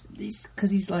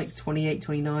 Because he's like 28,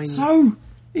 29. So?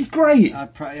 He's great.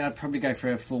 I'd probably go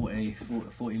for a 40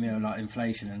 mil, like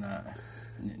inflation and that.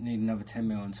 Need another 10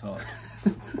 mil on top.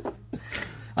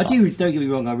 Don't get me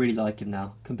wrong, I really like him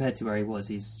now. Compared to where he was,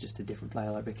 he's just a different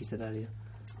player, like Ricky said earlier.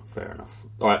 Fair enough.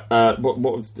 All right. What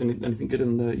was anything good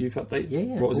in the youth update?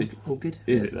 Yeah. What was it? All good.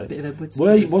 Is it? A bit of Edwards.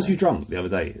 Was you drunk the other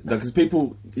day? Because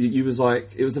people, you was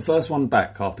like, it was the first one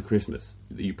back after Christmas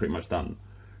that you pretty much done,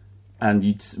 and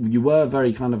you were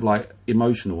very kind of like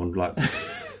emotional and like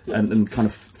and kind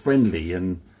of friendly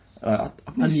and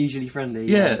unusually friendly.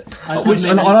 Yeah,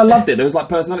 and I loved it. There was like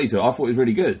personality to it. I thought it was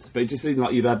really good, but it just seemed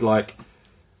like you'd had like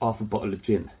half a bottle of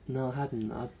gin. No, I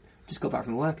hadn't. I just got back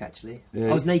from work, actually. Yeah.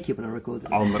 I was naked when I recorded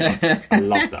it. I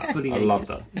love that. I love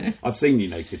that. I've seen you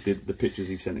naked, the pictures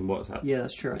you've sent in WhatsApp. Yeah,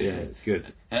 that's true, actually. Yeah, it's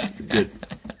good. It's good.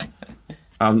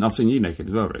 I've seen you naked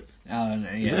as well, Rick. Oh, no,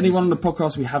 yeah. Is there anyone on the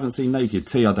podcast we haven't seen naked?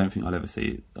 T, I don't think I'll ever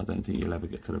see. I don't think you'll ever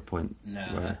get to the point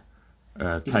where...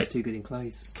 He's too good in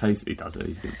clothes. Case, he does it,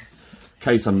 he's good.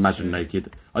 Case, I imagine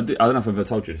naked. I don't know if I've ever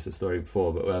told you this story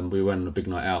before, but we went on a big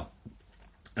night out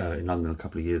in London a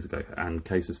couple of years ago, and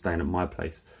Case was staying at my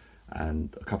place,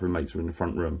 and a couple of mates were in the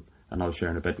front room, and I was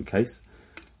sharing a bed with Case,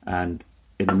 and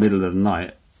in the middle of the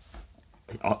night,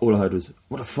 all I heard was,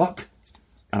 "What the fuck?"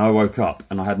 And I woke up,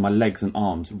 and I had my legs and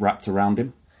arms wrapped around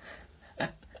him.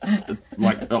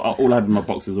 Like, all I had in my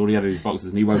boxes, all he had in his boxes,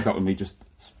 and he woke up with me just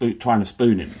trying to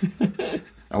spoon him.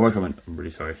 I woke up and went, "I'm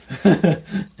really sorry."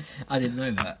 I didn't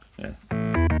know that. Yeah.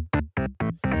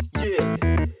 Yeah.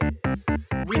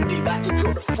 Windy, back to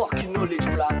drop the fucking knowledge,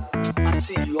 blood. I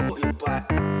see you, I got your back.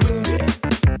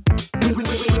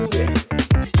 Windy.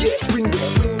 Yes, windy.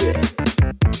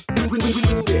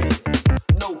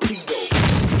 No pedo.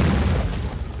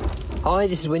 Hi,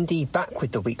 this is Windy, back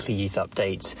with the weekly youth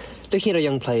update, looking at our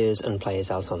young players and players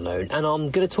out on loan. And I'm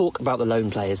going to talk about the loan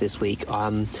players this week.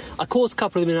 I caught a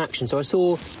couple of them in action, so I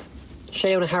saw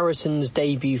Shayon Harrison's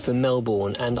debut for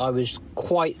Melbourne, and I was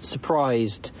quite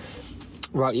surprised,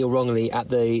 rightly or wrongly, at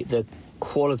the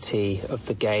quality of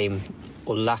the game,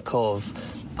 or lack of.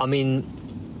 I mean,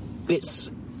 it's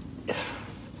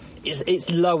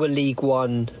lower League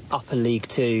One, upper League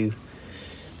Two,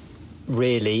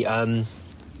 really.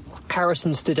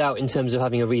 Harrison stood out in terms of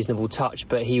having a reasonable touch,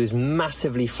 but he was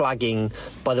massively flagging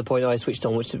by the point I switched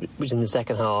on, which was in the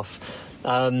second half.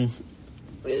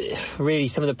 Really,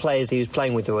 some of the players he was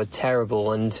playing with were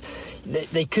terrible, and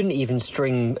they couldn't even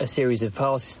string a series of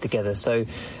passes together. So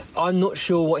I'm not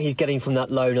sure what he's getting from that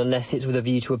loan unless it's with a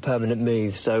view to a permanent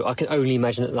move. So I can only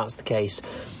imagine that that's the case.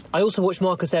 I also watched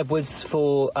Marcus Edwards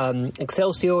for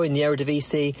Excelsior in the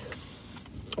Eredivisie.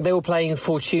 They were playing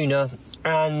Fortuna,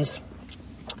 and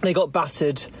They got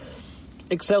battered.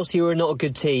 Excelsior are not a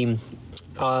good team.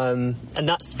 And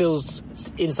that feels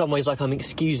in some ways like I'm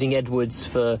excusing Edwards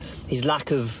for his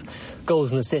lack of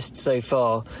goals and assists so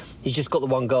far. He's just got the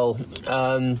one goal.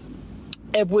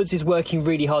 Edwards is working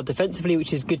really hard defensively,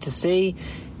 which is good to see.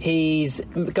 He's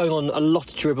going on a lot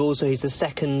of dribbles, so he's the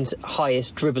second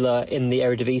highest dribbler in the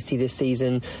Eredivisie this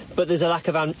season. But there's a lack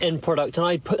of end product, and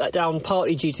I put that down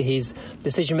partly due to his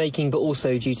decision-making, but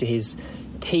also due to his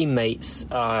teammates,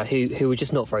 who are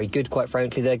just not very good, quite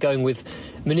frankly. They're going with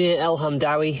Munir El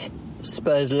Hamdawi,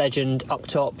 Spurs legend, up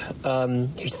top,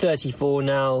 who's 34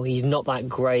 now. He's not that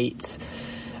great.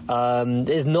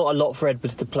 There's not a lot for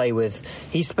Edwards to play with.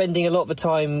 He's spending a lot of the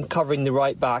time covering the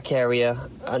right back area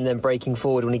and then breaking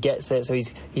forward when he gets it, so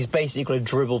he's basically got to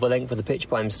dribble the length of the pitch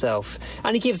by himself.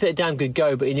 And he gives it a damn good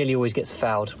go, but he nearly always gets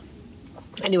fouled.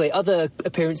 Anyway, other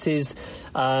appearances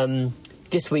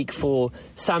this week for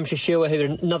Sam Shashua, who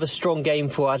had another strong game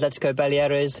for Atletico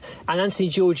Baleares, and Anthony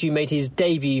Georgiou made his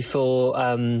debut for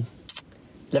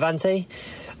Levante,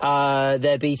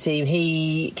 their B team.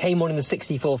 He came on in the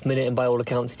 64th minute, and by all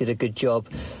accounts he did a good job.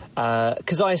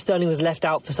 Keziah Sterling was left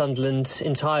out for Sunderland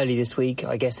entirely this week.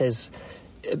 I guess there's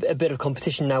a bit of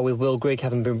competition now with Will Grigg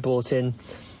having been brought in,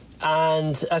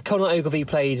 and Conor Ogilvie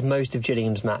played most of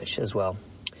Gillingham's match as well.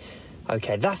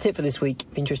 OK, that's it for this week.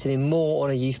 Interested in more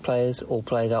on our youth players or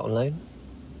players out on loan?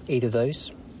 Either of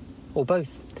those, or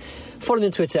both. Follow me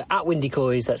on Twitter at Windy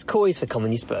Coys. That's Coys for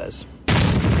Commonly Spurs.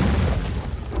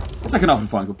 Second half of the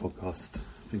Final Podcast.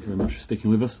 Thank you very much for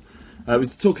sticking with us. We were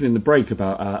talking in the break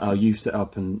about our youth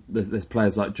setup, and there's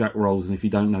players like Jack Rolls, and if you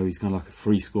don't know, he's kind of like a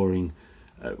free-scoring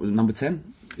number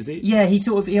 10, is he? Yeah, he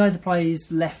either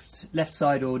plays left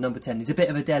side or number 10. He's a bit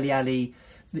of a Dele Alli.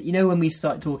 You know, when we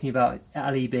start talking about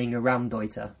Ali being a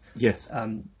Raumdeuter? Yes.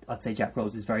 I'd say Jack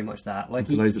Rolls is very much that. Like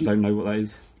for those that don't know what that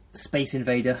is. Space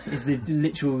Invader is the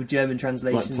literal German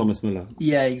translation. Like Thomas Müller.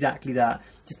 Yeah, exactly that.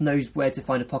 Just knows where to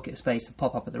find a pocket of space and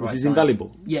pop up at the right time. Which is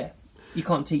invaluable. Yeah, you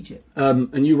can't teach it.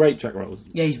 And you rate Jack Rolls?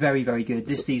 Yeah, he's very, very good.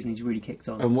 This season he's really kicked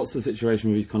on. And what's the situation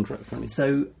with his contract currently?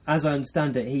 So, as I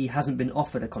understand it, he hasn't been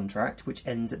offered a contract, which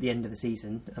ends at the end of the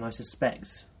season, and I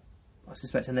suspect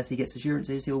unless he gets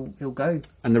assurances, he'll go.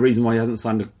 And the reason why he hasn't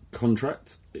signed a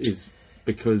contract is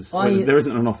because there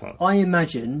isn't an offer. I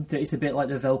imagine that it's a bit like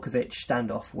the Velkovic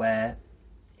standoff, where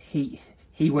he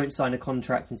won't sign a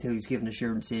contract until he's given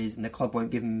assurances, and the club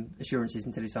won't give him assurances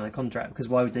until he signs a contract, because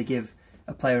why would they give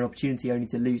a player an opportunity only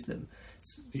to lose them?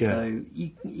 Yeah. So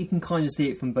you can kind of see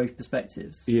it from both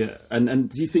perspectives. Yeah, and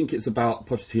do you think it's about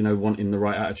Pochettino wanting the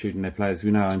right attitude in their players?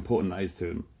 We know how important that is to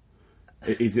him.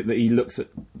 Is it that he looks at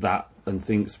that and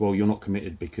thinks, well, you're not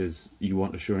committed because you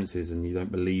want assurances and you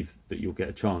don't believe that you'll get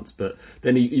a chance? But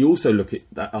then you also look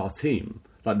at our team,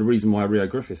 like the reason why Rio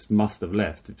Griffiths must have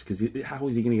left, because how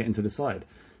is he going to get into the side?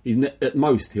 At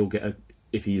most, he'll get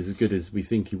if he is as good as we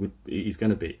think he's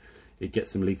going to be. He'd get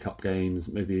some League Cup games,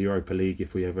 maybe a Europa League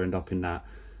if we ever end up in that,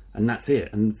 and that's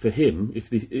it. And for him, if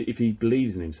he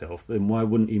believes in himself, then why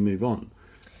wouldn't he move on?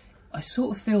 I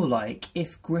sort of feel like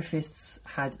if Griffiths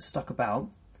had stuck about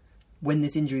when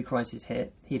this injury crisis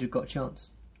hit, he'd have got a chance.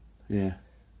 Yeah.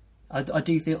 I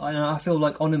do feel, and I feel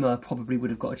like Onuma probably would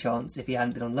have got a chance if he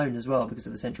hadn't been on loan as well, because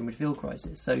of the central midfield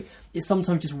crisis. So it's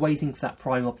sometimes just waiting for that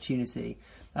prime opportunity.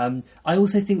 I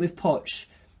also think with Poch,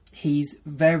 he's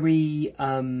very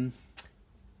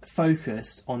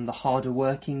focused on the harder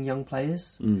working young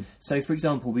players. So for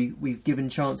example, we've given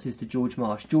chances to George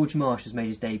Marsh. George Marsh has made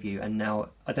his debut, and now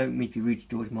I don't mean to be rude to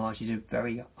George Marsh, he's a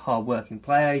very hard working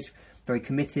player, he's very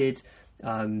committed, he's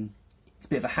a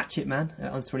bit of a hatchet man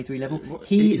at under 23 level.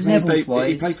 Levels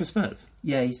wise, he played for Spurs?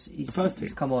 Yeah,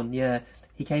 he's come on. Yeah,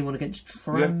 he came on against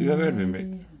Tram. You ever heard of him, Rick?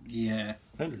 Yeah.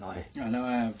 Don't lie. I know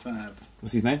I have.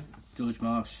 What's his name? George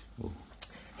Marsh. Oh.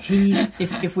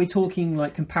 If we're talking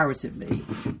like comparatively,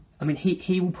 I mean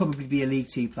he will probably be a League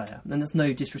Two player, and that's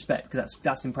no disrespect, because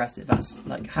that's impressive. That's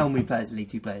like, how many players are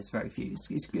League Two players? Very few.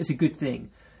 It's a good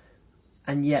thing,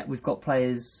 and yet we've got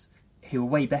players who are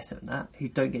way better than that, who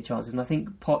don't get chances. And I think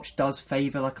Poch does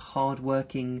favour like a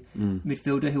hard-working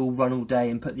midfielder who will run all day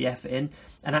and put the effort in.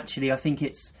 And actually, I think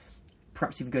it's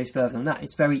perhaps even goes further than that.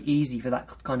 It's very easy for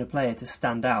that kind of player to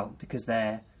stand out because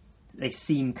they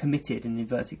seem committed, in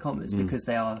inverted commas, because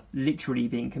they are literally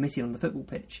being committed on the football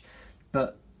pitch.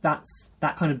 But that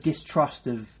kind of distrust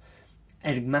of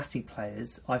enigmatic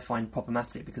players I find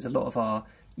problematic, because a lot of our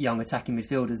young attacking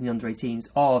midfielders in the under-18s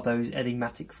are those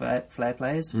enigmatic flair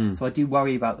players. So I do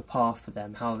worry about the path for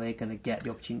them, how they're going to get the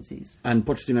opportunities. And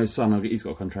Pochettino's son, he's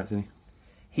got a contract, hasn't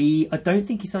he? I don't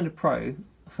think he signed a pro.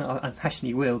 I imagine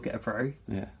he will get a pro.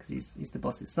 Yeah, because he's the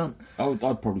boss's son. I'd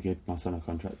probably give my son a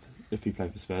contract. if he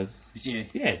played for Spurs. Would you?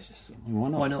 Yeah, it's just, why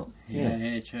not? Why not?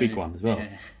 Yeah, true. Big one as well.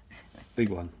 Yeah. Big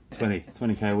one.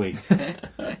 20k a week.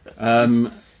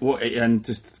 And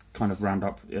just kind of round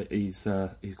up his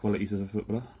qualities as a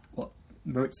footballer. What?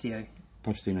 Maurizio.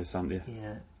 Pochettino's son, yeah.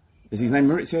 Yeah. Is his name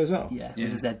Maurizio as well? Yeah,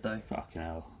 with a Z though. Fucking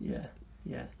hell.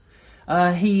 Yeah.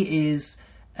 He is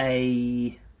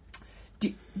a...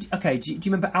 Do you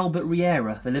remember Albert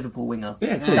Riera, the Liverpool winger?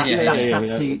 Yeah, of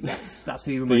course. That's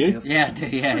who he reminds me of. Yeah, I do,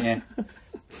 yeah.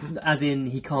 As in,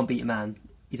 he can't beat a man.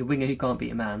 He's a winger who can't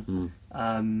beat a man.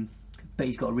 But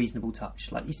he's got a reasonable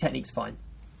touch. Like, his technique's fine.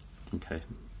 Okay,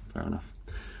 fair enough.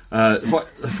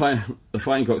 The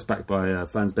Fighting Cock's backed by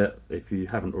FansBet. If you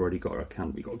haven't already got an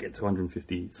account, we've got to get to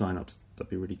 150 sign-ups.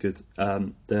 That'd be really good.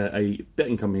 They're a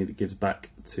betting company that gives back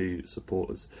to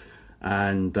supporters.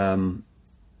 And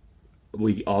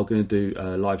we are going to do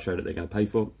a live show that they're going to pay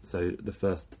for. So the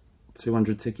first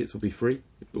 200 tickets will be free.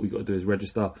 All we've got to do is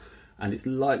register. And it's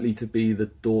likely to be the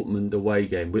Dortmund away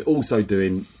game. We're also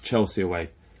doing Chelsea away.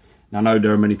 Now, I know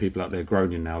there are many people out there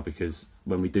groaning now because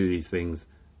when we do these things,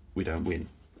 we don't win.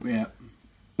 Yeah.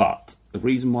 But the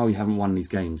reason why we haven't won these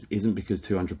games isn't because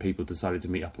 200 people decided to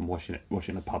meet up and watch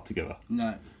in a pub together.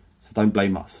 No. So don't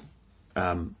blame us.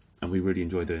 And we really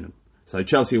enjoy doing them. So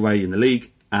Chelsea away in the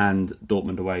league and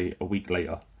Dortmund away a week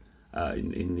later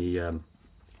in the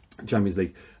Champions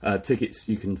League. Tickets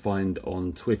you can find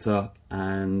on Twitter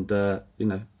and,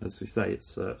 as we say,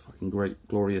 it's a fucking great,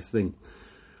 glorious thing.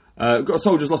 We've got a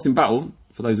Soldiers Lost in Battle.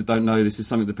 For those that don't know, this is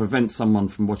something that prevents someone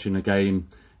from watching a game.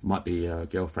 It might be a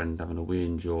girlfriend having a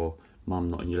whinge or mum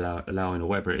not allowing or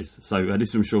whatever it is. So this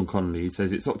is from Sean Connolly. He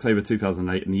says, it's October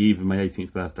 2008 and the eve of my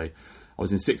 18th birthday. I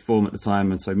was in sixth form at the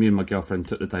time, and so me and my girlfriend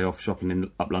took the day off shopping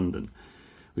up London.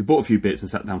 We bought a few bits and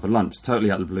sat down for lunch.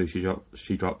 Totally out of the blue, she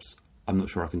drops, I'm not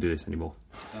sure I can do this anymore.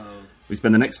 We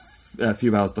spend the next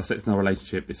few hours dissecting our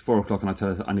relationship. It's 4 o'clock and I tell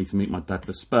her that I need to meet my dad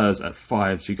for Spurs at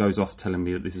 5. She goes off telling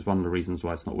me that this is one of the reasons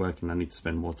why it's not working. I need to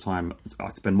spend more time. I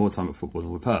spend more time at football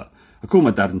than with her. I call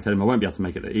my dad and tell him I won't be able to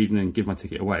make it that evening and give my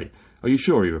ticket away. Are you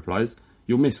sure? He replies.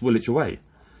 You'll miss Woolwich away.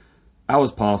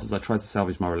 Hours pass as I try to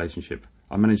salvage my relationship.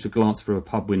 I managed to glance through a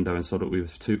pub window and saw that we were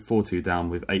 4-2 down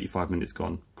with 85 minutes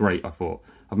gone. Great, I thought.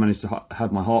 I've managed to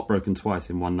have my heart broken twice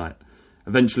in one night.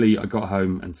 Eventually, I got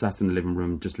home and sat in the living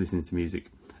room just listening to music.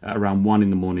 At around 1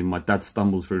 a.m, my dad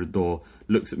stumbles through the door,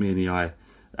 looks at me in the eye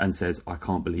and says, I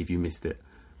can't believe you missed it.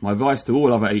 My advice to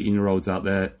all other 18-year-olds out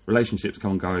there, relationships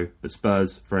come and go, but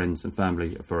Spurs, friends and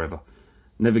family are forever.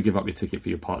 Never give up your ticket for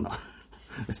your partner,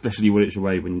 especially when it's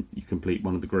away when you complete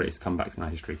one of the greatest comebacks in our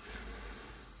history.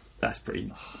 That's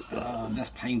pretty...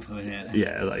 that's painful, isn't it?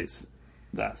 Yeah,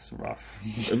 that's rough.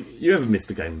 You ever missed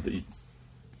a game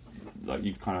that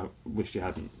you kind of wished you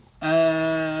hadn't?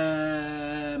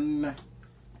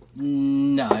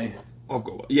 No. I've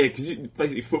got one. Yeah, because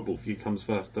basically football for you comes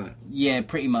first, doesn't it? Yeah,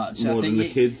 pretty much. More I think than the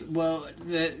kids? Well,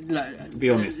 be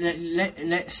honest.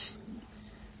 Let's...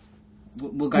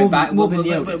 We'll go back. We'll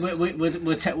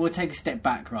take a step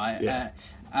back, right? Yeah.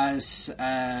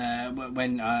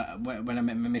 When I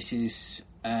met my missus,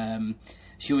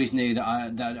 she always knew that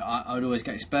I would always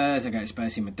go to Spurs. I go to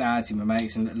Spurs, see my dad, see my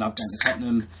mates, and love going to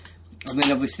Tottenham. And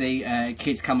then obviously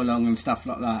kids come along and stuff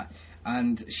like that.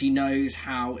 And she knows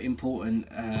how important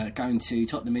going to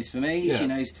Tottenham is for me. Yeah. She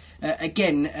knows, I'd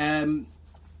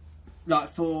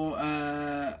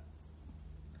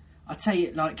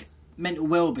say like mental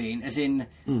well-being, as in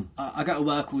I go to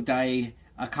work all day,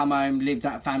 I come home, live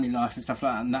that family life and stuff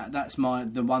like that, and that's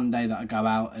the one day that I go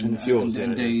out and do,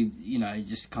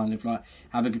 just kind of like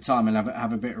have a good time and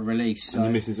have a bit of release. So and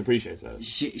your missus appreciates that.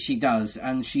 She does,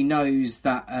 and she knows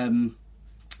that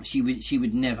she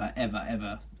would never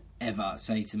ever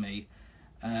say to me,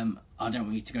 I don't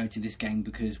want you to go to this game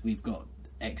because we've got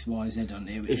X, Y, Z on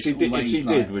it. If she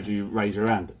did, would you raise your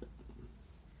hand?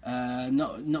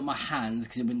 Not my hands,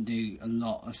 because it wouldn't do a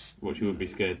lot. What, you wouldn't be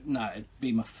scared? No, it'd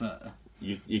be my foot.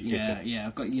 You kick it? Yeah.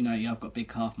 I've got big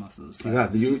calf muscles. So. You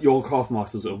have. Your calf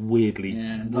muscles are weirdly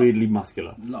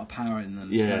muscular. A lot of power in them.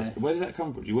 Yeah. So. Where did that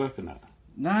come from? Do you work on that?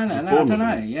 No, I don't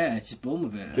know. Yeah, just born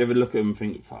with it. Do you ever look at them and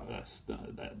think, fuck, that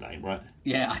ain't right?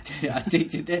 Yeah, I do.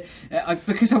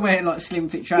 Because I wear like slim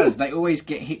fit trousers, they always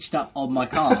get hitched up on my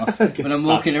calf when I'm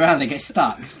walking around. They get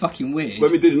stuck. It's fucking weird.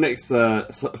 When we do the next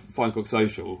Fine Cock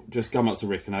Social, just come up to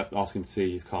Rick and ask him to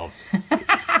see his calves.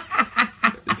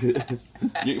 Will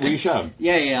you show them?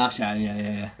 Yeah, I'll show them.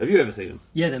 Yeah. Have you ever seen them?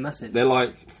 Yeah, they're massive. They're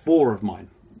like 4 of mine.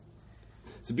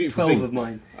 It's a beautiful 12 thing. of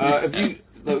mine. Have you?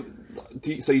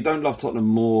 So you don't love Tottenham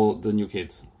more than your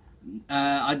kids?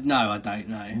 I don't know.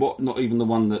 What? Not even the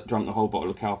one that drank the whole bottle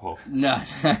of Cowpole? No.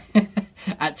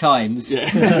 At times.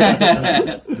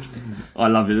 Yeah. I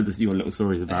love it. Your little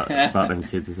stories about them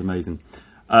kids is amazing.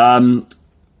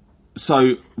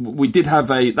 So we did have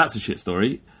that's a shit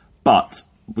story, but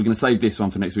we're going to save this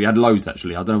one for next week. We had loads,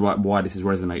 actually. I don't know why this has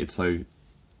resonated so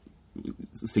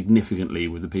significantly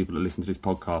with the people that listen to this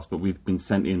podcast, but we've been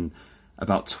sent in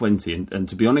about 20, and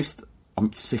to be honest,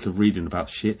 I'm sick of reading about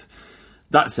shit.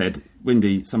 That said,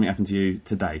 Windy, something happened to you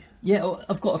today. Yeah, well,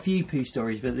 I've got a few poo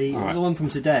stories, but the one from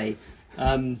today,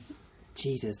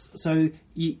 Jesus. So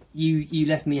you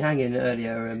left me hanging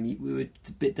earlier, and we were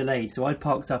a bit delayed, so I'd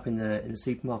parked up in the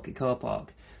supermarket car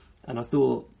park, and I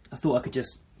thought I could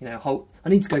just, hold. I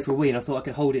need to go for a wee, and I thought I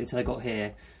could hold it until I got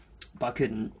here, but I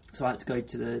couldn't, so I had to go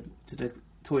to the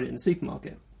toilet in the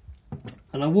supermarket.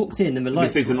 And I walked in and the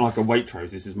lights... This isn't like a Waitrose,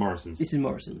 this is Morrison's. This is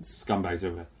Morrison's. Scumbags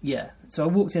over there. Yeah. So I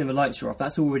walked in and the lights are off.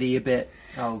 That's already a bit...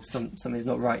 something's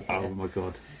not right here. Oh, my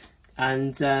God.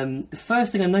 And the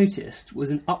first thing I noticed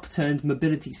was an upturned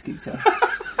mobility scooter.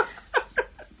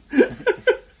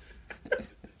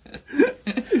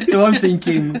 So I'm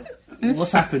thinking,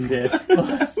 what's happened here?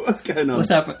 What's going on? What's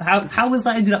happened? How was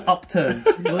that ended up upturned?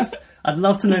 I'd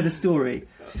love to know the story.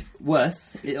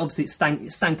 Worse, it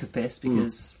stank of piss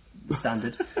because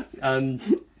standard.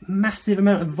 Massive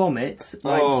amount of vomit,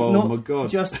 my God.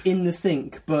 Just in the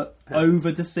sink, but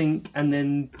over the sink and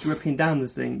then dripping down the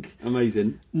sink.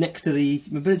 Amazing. Next to the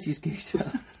mobility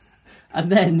scooter.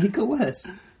 And then it got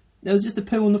worse. There was just a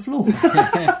poo on the floor.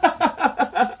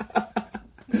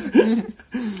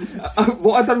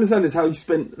 What I don't understand is how you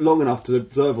spent long enough to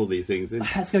observe all these things. I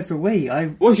had to go for a wee.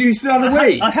 You still had a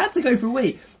wee? I had to go for a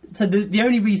wee. So the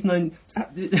only reason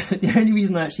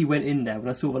I actually went in there when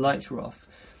I saw the lights were off.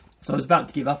 So I was about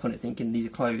to give up on it, thinking these are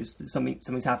closed.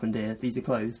 Something's happened here. These are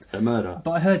closed. A murder.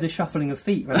 But I heard the shuffling of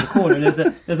feet around the corner, and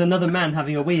there's another man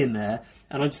having a wee in there,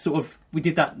 and I just we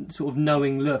did that sort of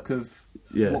knowing look of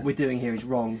what we're doing here is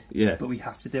wrong. Yeah. But we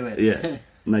have to do it. Yeah.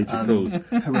 Nature calls.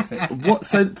 Horrific. What?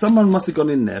 So someone must have gone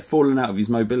in there, fallen out of his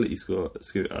mobility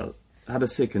scooter, had a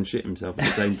sick and shit himself at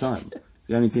the same time. It's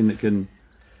the only thing that can.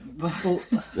 The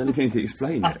only thing that can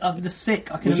explain it. The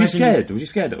sick. I can Was imagine. you scared? Was you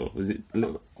scared at all? Was it a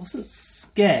little? I wasn't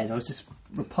scared. I was just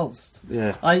repulsed.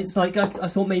 Yeah. I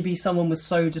thought maybe someone was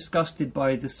so disgusted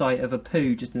by the sight of a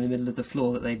poo just in the middle of the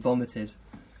floor that they vomited.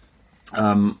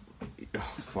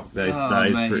 Fuck, that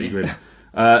is pretty grim.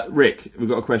 Rick, we've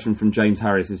got a question from James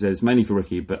Harris. He says, mainly for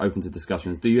Ricky, but open to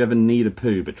discussions. Do you ever need a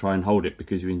poo but try and hold it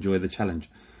because you enjoy the challenge?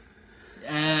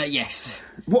 Yes.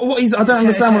 What is? I don't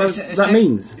understand what that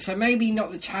means. So maybe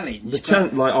not the challenge.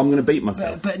 Like I'm going to beat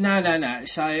myself. But no.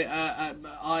 So I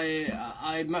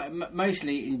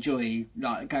mostly enjoy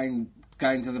like going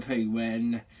to the poo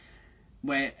when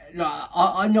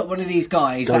I'm not one of these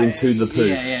guys going to the poo.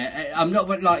 Yeah. I'm not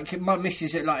like my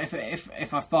missus. Like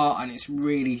if I fart and it's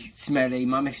really smelly,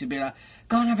 my missus would be like,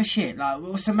 "Go and have a shit." Like,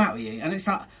 what's the matter with you? And it's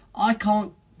like I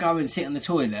can't go and sit on the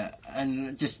toilet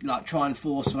and just like try and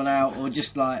force one out, or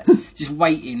just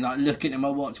waiting, like looking at my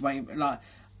watch, waiting. Like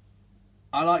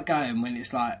I like going when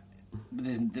it's like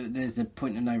there's the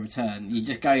point of no return. You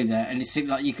just go there, and it's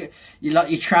like you like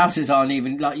your trousers aren't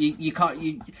even like you can't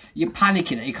you're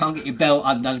panicking that you can't get your belt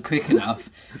undone quick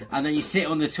enough, and then you sit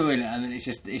on the toilet, and then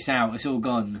it's out, it's all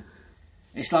gone.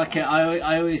 It's like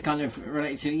I always kind of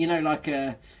relate to like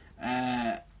a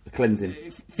cleansing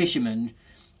fisherman.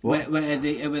 Where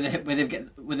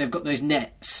they've got those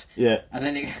nets, yeah, and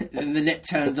then the net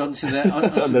turns onto the hull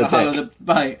of the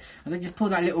boat, and they just pull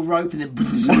that little rope and then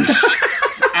it's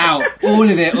out. All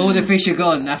of it, all the fish are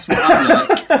gone. That's what I'm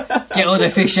like. Get all the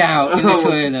fish out in the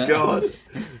toilet.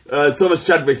 God. Thomas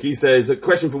Chadwick, he says, a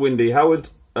question for Windy: how would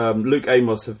Luke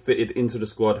Amos have fitted into the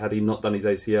squad had he not done his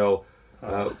ACL?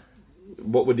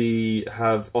 What would he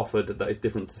have offered that is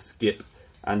different to Skip?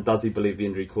 And does he believe the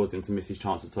injury caused him to miss his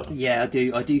chance at Tottenham? Yeah, I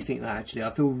do think that, actually.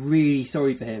 I feel really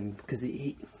sorry for him, because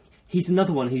he's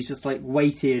another one who's just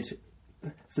waited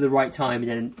for the right time,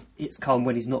 and then it's come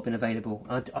when he's not been available.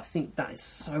 I think that is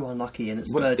so unlucky, and at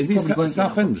Spurs is he probably won't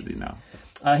Southend, is he now?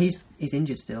 He's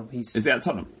injured still. Is he at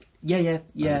Tottenham? Yeah.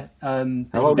 How old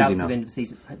is he now? He's out to the end of the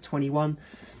season at 21.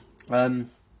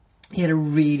 He had a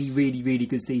really, really, really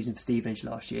good season for Stevenage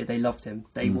last year. They loved him.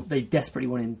 They desperately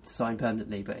want him to sign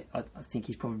permanently, but I think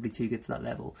he's probably too good for that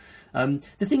level.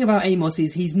 The thing about Amos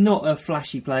is he's not a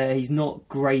flashy player. He's not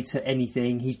great at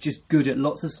anything. He's just good at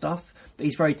lots of stuff, but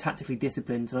he's very tactically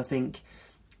disciplined, and I think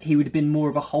he would have been more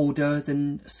of a holder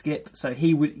than Skip. So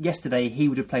yesterday he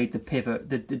would have played the pivot,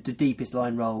 the deepest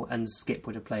line role, and Skip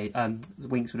would have played,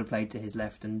 Winks would have played to his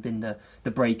left and been the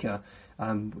breaker,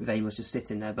 with Amos just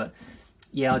sitting there. But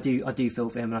yeah, I do feel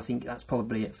for him, and I think that's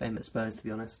probably it for him at Spurs, to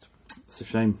be honest. It's a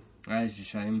shame. That is a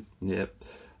shame. Yep.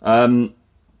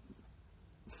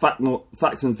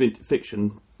 Facts and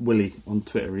Fiction, Willie on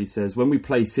Twitter, he says, when we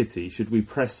play City, should we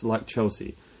press like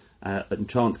Chelsea and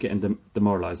chance getting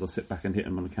demoralised or sit back and hit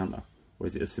them on the counter? Or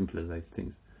is it as simple as those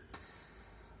things?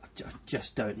 I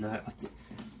just don't know.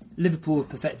 Liverpool have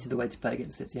perfected the way to play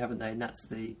against City, haven't they? And that's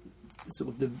the sort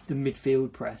of the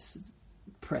midfield press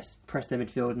their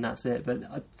midfield, and that's it. But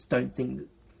I just don't think that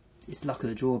it's luck of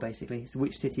the draw, basically. It's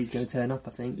which City is going to turn up,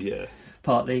 I think. Yeah.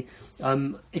 Partly.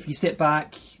 If you sit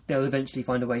back, they'll eventually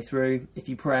find a way through. If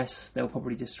you press, they'll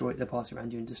probably they'll pass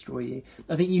around you and destroy you.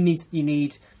 I think you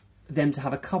need them to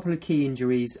have a couple of key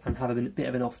injuries and have a bit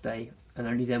of an off day, and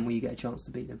only then will you get a chance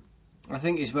to beat them. I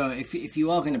think as well, if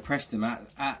you are going to press them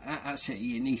at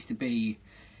City, it needs to be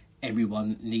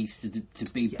everyone needs to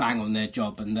be bang on their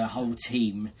job, and the whole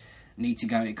team need to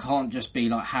go. It can't just be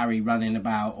like Harry running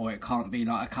about, or it can't be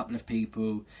like a couple of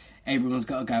people. Everyone's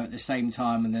got to go at the same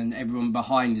time, and then everyone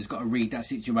behind has got to read that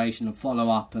situation and follow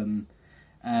up and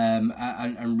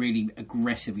really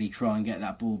aggressively try and get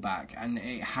that ball back. And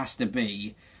it has to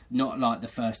be not like the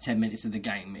first 10 minutes of the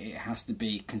game. It has to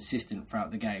be consistent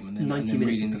throughout the game, and then 90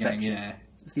 minutes reading of the game. perfection. Yeah,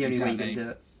 it's the only way you can do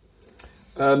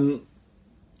it.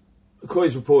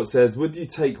 Coy's report says, would you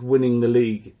take winning the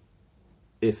league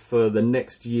if for the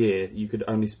next year you could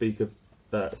only speak to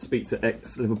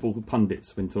ex-Liverpool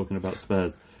pundits when talking about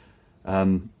Spurs?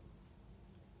 No,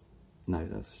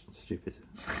 that's stupid.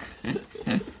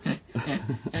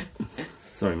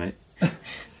 Sorry, mate.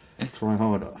 Try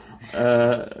harder.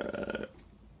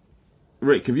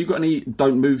 Rick, have you got any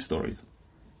don't move stories?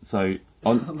 So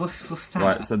what's that?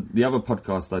 Right, so the other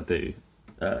podcast I do,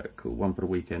 called One for the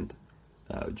Weekend,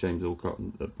 James Alcott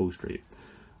at Ball Street,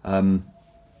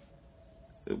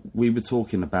 we were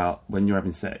talking about when you're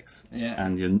having sex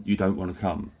and you don't want to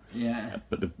come,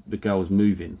 but the girl's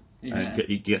moving. And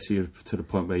it gets you to the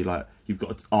point where you've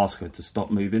got to ask her to stop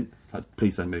moving. Like,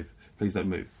 please don't move,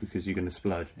 because you're going to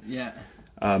splurge. Yeah.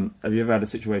 Have you ever had a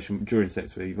situation during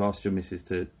sex where you've asked your missus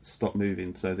to stop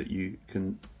moving so that you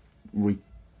can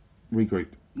regroup?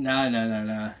 No.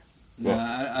 No,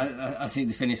 I see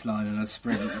the finish line and I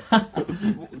sprint.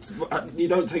 You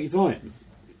don't take your time?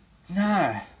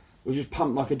 No. Or just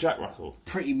pump like a Jack Russell?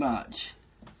 Pretty much.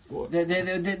 What?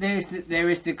 There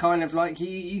is the kind of like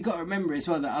you got to remember as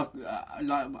well that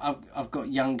I've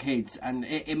got young kids, and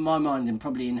in my mind and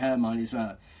probably in her mind as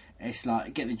well, it's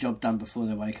like get the job done before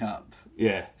they wake up.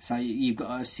 Yeah. So you've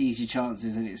got to seize your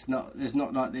chances, and there's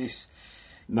not like this.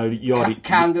 No yardie.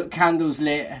 Candles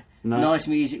lit. No. Nice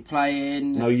music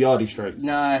playing. No yardie strokes.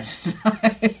 No.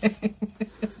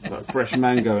 Like fresh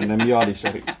mango and them yardie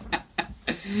strokes.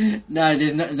 No,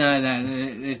 there's no.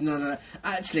 There's no.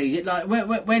 Actually, like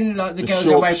when like the girls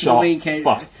short, are away for the weekend.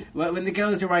 Bust. When the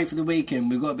girls are away for the weekend,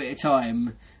 we've got a bit of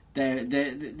time.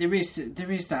 There is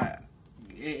that.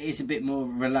 It's a bit more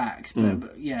relaxed,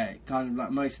 but yeah, kind of like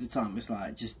most of the time, it's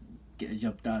like just get the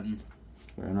job done.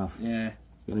 Fair enough. Yeah.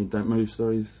 Got any don't move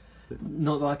stories?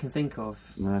 Not that I can think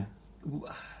of. No.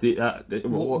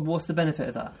 What's the benefit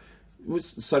of that?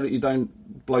 So that you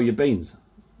don't blow your beans.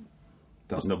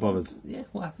 That's not bothered. Yeah,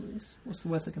 what happens? What's the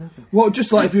worst that can happen? Well,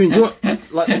 just like if you enjoy,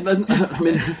 like, I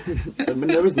mean,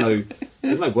 there's no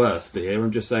worst here.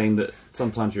 I'm just saying that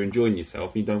sometimes you're enjoying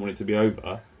yourself and you don't want it to be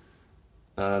over.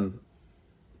 All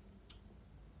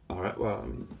right. Well,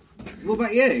 what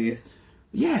about you?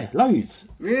 Yeah, loads.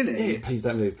 Really? Yeah, please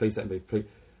don't move. Please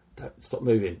stop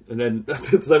moving. And then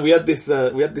so we had this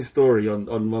story on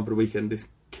One for the Weekend. This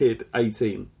kid,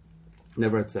 18,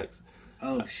 never had sex.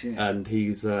 Oh shit! And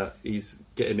he's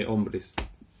getting it on with this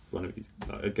one of his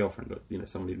a girlfriend,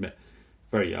 someone he'd met,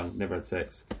 very young, never had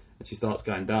sex, and she starts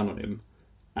going down on him,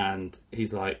 and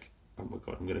he's like, "Oh my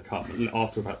god, I'm going to come!"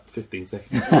 After about 15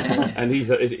 seconds, and he's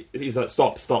like,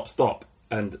 "Stop!"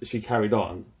 And she carried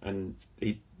on, and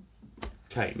he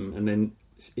came, and then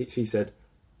she said,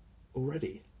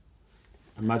 "Already."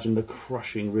 Imagine the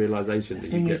crushing realisation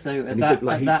that you get. Though, and he said,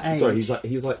 like,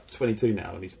 he's like 22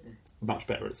 now, and he's much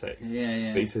better at sex.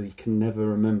 Yeah. But he said he can never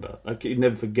remember. Like, he'd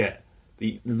never forget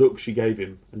the look she gave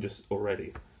him, and just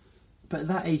already. But at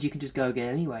that age, you can just go again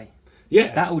anyway.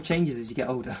 Yeah. That all changes as you get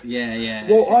older. Yeah.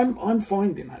 Well, I'm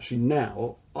finding actually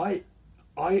now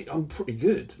I'm pretty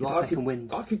good. Like, second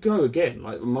wind. I could go again.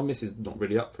 Like, my missus is not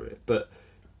really up for it, but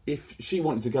if she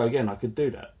wanted to go again, I could do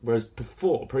that. Whereas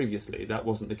previously, that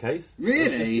wasn't the case.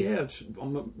 Really?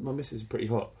 My missus is pretty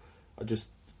hot.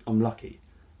 I'm lucky,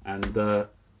 and I'm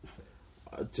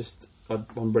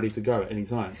ready to go at any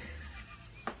time.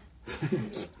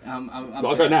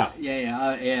 I'll go now.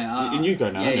 Yeah. And you go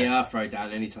now. Yeah, I'll throw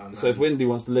down any time. So if Wendy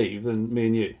wants to leave, then me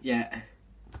and you. Yeah.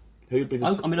 Who'd be the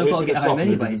I've got to get home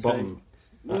anyway. So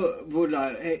Well,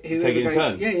 like whoever Take it in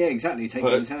turn. Yeah, exactly. Take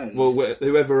it in turns. Well,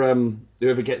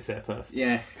 whoever gets there first.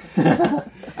 Yeah.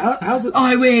 How did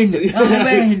I win? I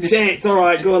win. Shit! All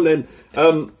right, go on then.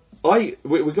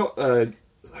 We got. I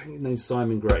think his name's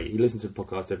Simon Gray. He listens to the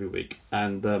podcast every week,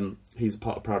 and he's a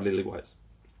part of Proud Lily Whites.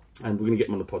 And we're going to get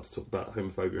him on the pod to talk about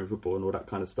homophobia in football and all that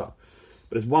kind of stuff.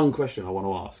 But there's one question I want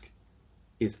to ask: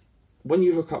 is when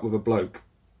you hook up with a bloke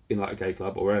in like a gay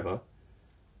club or wherever,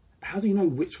 how do you know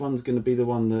which one's going to be the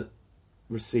one that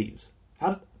receives?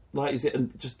 Is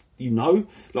it just Like,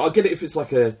 I get it if it's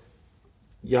like a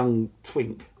young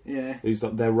twink, who's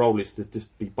like their role is to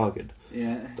just be buggered.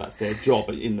 Yeah, that's their job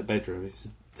in the bedroom is to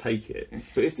take it.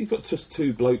 But if you've got just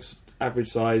two blokes, average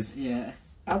size,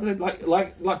 how do they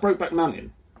like Brokeback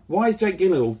Mountain? Why is Jake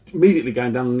Gyllenhaal immediately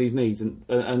going down on his knees,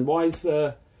 and why is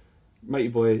Matey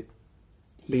Boy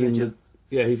being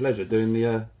Heath Ledger doing the?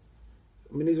 I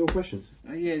mean, these are all questions.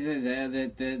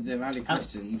 They're valid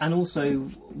questions. And also,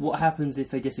 what happens if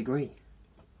they disagree?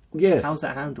 Yeah, how's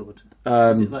that handled?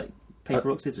 Is it like paper,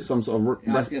 rock, scissors? Some sort of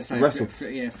I was going to say wrestle.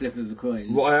 Flip of the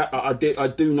coin. Well, I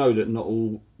do know that not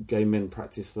all gay men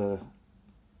practice the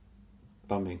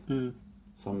bumming.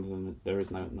 Some of them there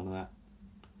is none of that.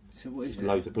 So what is it?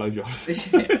 Loads of blowjobs.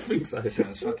 I think so.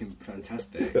 Sounds fucking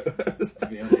fantastic. To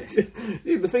be honest.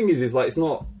 Yeah, the thing is like it's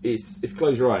not. If you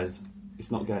close your eyes,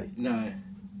 it's not gay. No.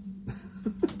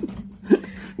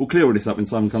 We'll clear all this up when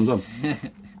Simon comes on.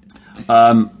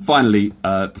 Finally,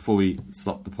 before we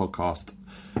stop the podcast,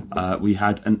 we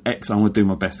had an I'm going to do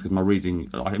my best because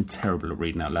I am terrible at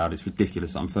reading out loud. It's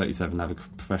ridiculous. I'm 37, have a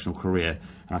professional career,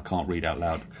 and I can't read out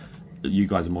loud. You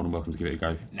guys are more than welcome to give it a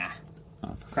go. Nah.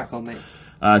 Crack on, mate.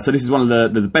 So this is one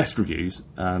of the best reviews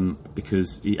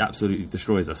because he absolutely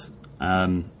destroys us.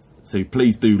 So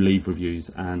please do leave reviews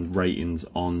and ratings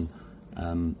on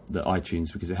the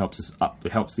iTunes because it helps us up.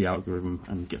 It helps the algorithm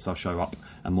and gets our show up,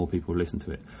 and more people listen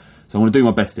to it. So I'm going to do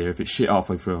my best here. If it's shit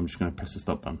halfway through, I'm just going to press the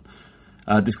stop button.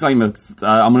 Disclaimer: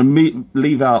 I'm going to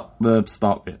leave out the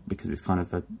start bit because it's kind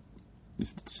of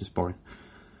it's just boring.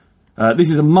 This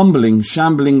is a mumbling,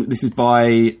 shambling. This is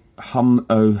by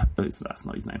that's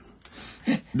not his name.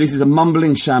 This is a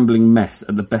mumbling, shambling mess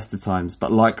at the best of times,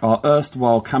 but like our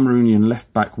erstwhile Cameroonian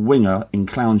left-back winger in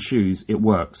clown shoes, it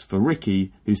works. For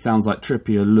Ricky, who sounds like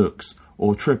Trippier looks,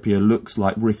 or Trippier looks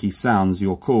like Ricky sounds,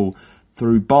 your call.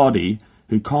 Through Bardi,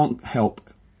 who can't help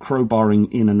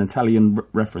crowbarring in an Italian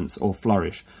reference or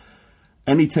flourish.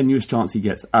 Any tenuous chance he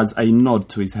gets adds a nod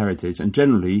to his heritage and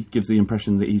generally gives the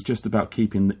impression that he's just about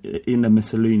keeping the inner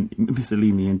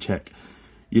Mussolini in check.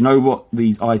 You know what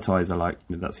these eye-ties are like.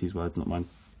 That's his words, not mine.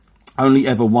 Only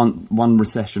ever one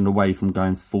recession away from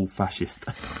going full fascist.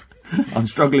 I'm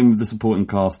struggling with the supporting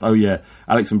cast. Oh yeah,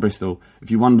 Alex from Bristol.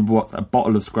 If you wondered what a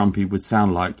bottle of Scrumpy would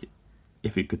sound like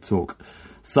if it could talk.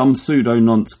 Some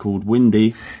pseudo-nonce called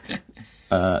Windy.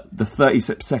 The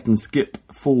 30-second skip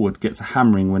forward gets a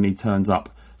hammering when he turns up.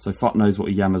 So fuck knows what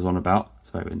he yammers on about.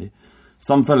 Sorry, Windy.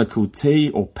 Some fella called T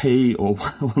or P or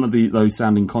one of those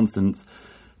sounding consonants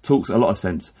talks a lot of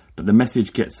sense, but the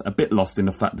message gets a bit lost in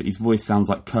the fact that his voice sounds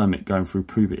like Kermit going through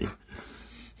puberty.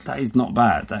 That is not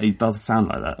bad. That he does sound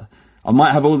like that. I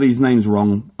might have all these names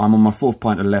wrong. I'm on my fourth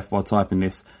pint of left while typing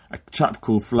this. A chap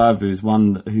called Flav, who's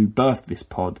one who birthed this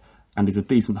pod and is a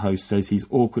decent host, says he's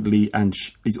awkward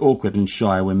and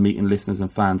shy when meeting listeners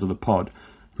and fans of the pod.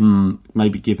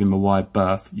 Maybe give him a wide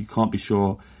berth. You can't be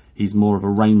sure he's more of a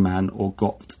Rain Man or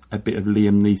got a bit of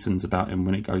Liam Neeson's about him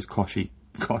when it goes kosh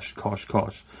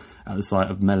at the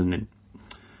sight of melanin.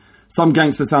 Some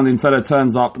gangster-sounding fella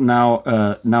turns up now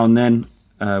and then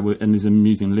and is an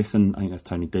amusing listen. I think that's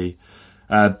Tony D.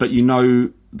 But you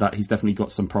know that he's definitely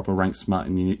got some proper rank smut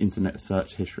in the internet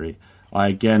search history.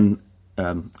 I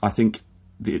think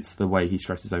it's the way he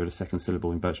stresses over the second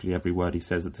syllable in virtually every word he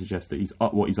says that suggests that he's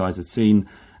what his eyes have seen,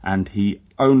 and he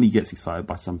only gets excited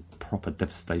by some proper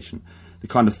devastation. The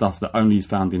kind of stuff that only is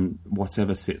found in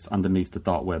whatever sits underneath the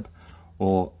dark web.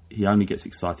 Or he only gets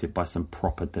excited by some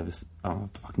proper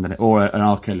or an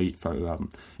R. Kelly photo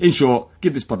album. In short,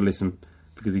 give this pod a listen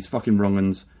because these fucking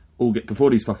wrong-uns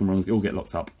before these fucking wrong-uns all get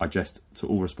locked up. I jest to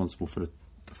all responsible for the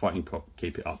fighting cock.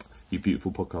 Keep it up, you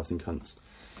beautiful podcasting cunts.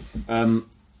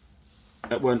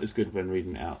 That weren't as good when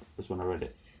reading it out as when I read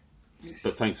it. Yes.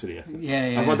 But thanks for the effort. Yeah.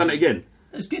 Have I done it again?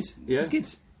 That's good. Yeah, that's good.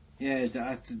 Yeah,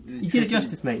 you did it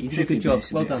justice, mate. You did a good job.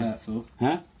 Well done. Hurtful.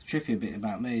 Huh? The trippy bit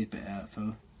about me is a bit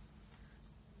hurtful.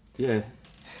 Yeah,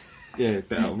 a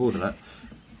bit out of order that.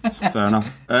 Fair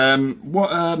enough.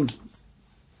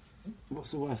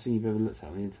 What's the worst thing you've ever looked at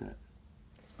on the internet?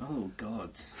 Oh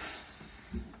God.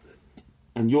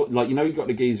 And you're like, you've got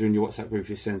the geezer in your WhatsApp group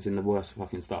who sends in the worst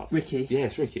fucking stuff. Ricky.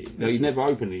 Yes, Ricky. No, he's never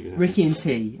opened it. Ricky and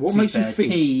T. What makes you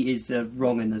think? T is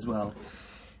wrong in as well.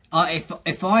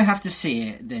 If I have to see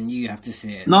it, then you have to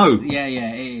see it. No. Yeah,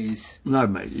 it is. No,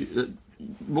 mate.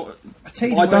 What?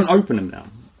 I don't open them now.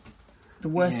 The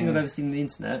worst thing I've ever seen on the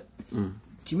internet. Do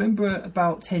you remember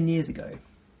about 10 years ago?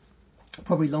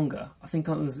 Probably longer. I think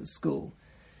I was at school.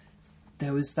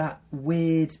 There was that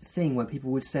weird thing where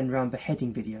people would send around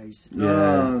beheading videos.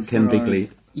 Yeah, Ken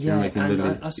Bigley. Yeah,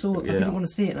 and I saw it. I didn't want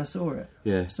to see it, and I saw it.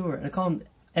 Yeah. I saw it, and I can't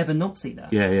ever not see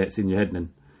that. Yeah, it's in your head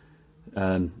then.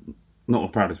 Not my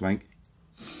proudest wank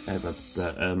ever,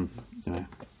 but, I'm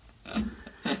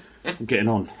getting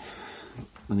on.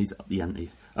 I need to up the ante.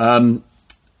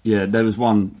 There was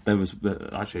one.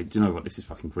 Actually, do you know what? This is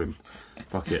fucking grim.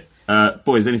 Fuck it.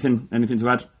 Boys, anything to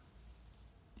add?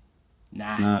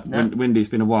 Nah. Windy, it's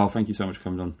been a while. Thank you so much for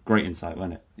coming on. Great insight,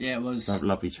 wasn't it? Yeah, it was.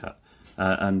 Lovely chat.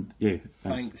 And you,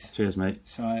 thanks. Cheers, mate.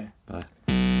 Sorry. Bye.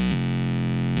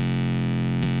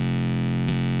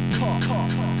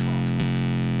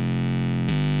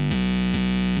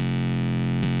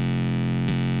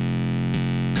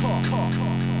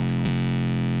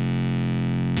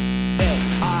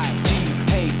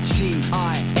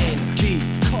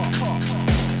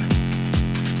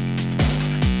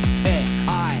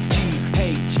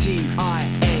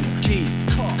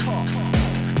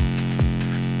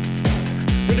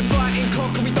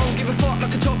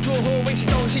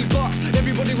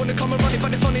 Everybody wanna come and run it, but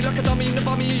they're funny like a dummy in the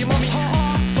bummy of your mummy.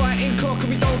 Fighting cock and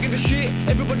we don't give a shit.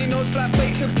 Everybody knows flat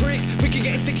bait's a prick. We can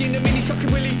get sticky in the mini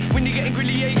sucking willy. When you're getting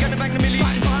grilly, yeah, you're gonna bang the millie.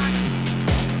 Bang, bang.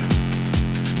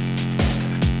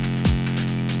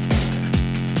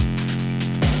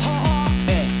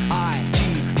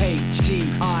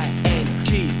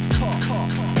 F-I-G-H-T-I-N-G.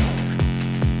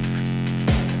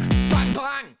 Bang,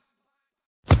 bang.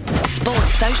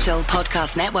 Sports Social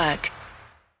Podcast Network.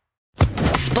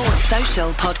 Sports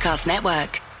Social Podcast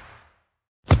Network.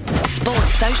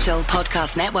 Sports Social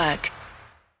Podcast Network.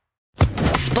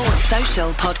 Sports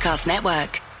Social Podcast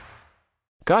Network.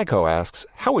 Geico asks,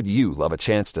 how would you love a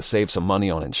chance to save some money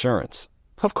on insurance?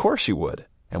 Of course you would.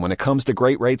 And when it comes to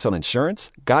great rates on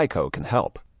insurance, Geico can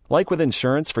help. Like with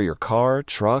insurance for your car,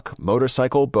 truck,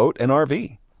 motorcycle, boat, and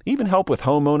RV. Even help with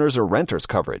homeowners or renters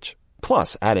coverage.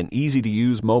 Plus, add an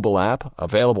easy-to-use mobile app,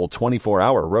 available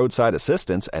 24-hour roadside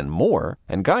assistance, and more,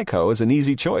 and Geico is an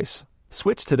easy choice.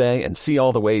 Switch today and see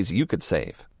all the ways you could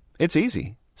save. It's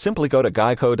easy. Simply go to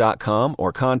geico.com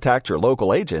or contact your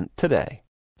local agent today.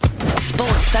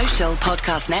 Sports Social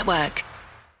Podcast Network.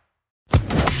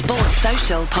 Sports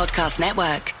Social Podcast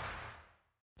Network.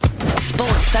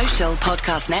 Sports Social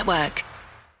Podcast Network.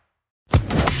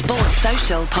 Sports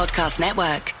Social Podcast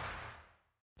Network.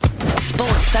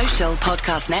 Sports Social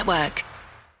Podcast Network.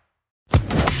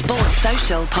 Sports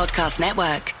Social Podcast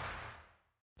Network.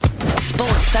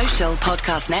 Sports Social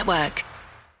Podcast Network.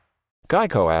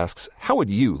 Geico asks, how would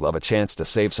you love a chance to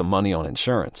save some money on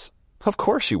insurance? Of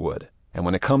course you would. And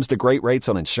when it comes to great rates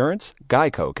on insurance,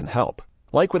 Geico can help.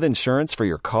 Like with insurance for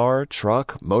your car,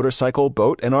 truck, motorcycle,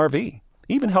 boat, and RV.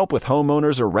 Even help with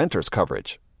homeowners or renters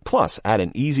coverage. Plus, add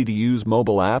an easy-to-use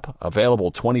mobile app,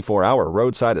 available 24-hour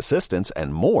roadside assistance,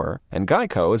 and more, and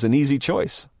Geico is an easy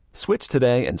choice. Switch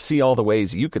today and see all the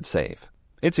ways you could save.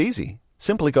 It's easy.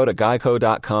 Simply go to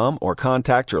geico.com or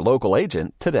contact your local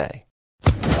agent today.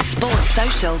 Sports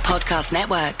Social Podcast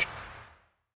Network.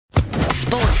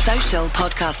 Sports Social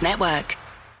Podcast Network.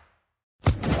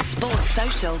 Sports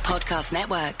Social Podcast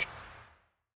Network.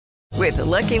 With the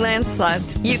Lucky Land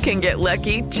Slots, you can get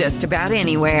lucky just about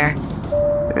anywhere.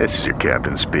 This is your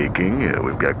captain speaking.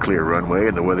 We've got clear runway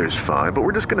and the weather's fine, but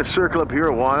we're just going to circle up here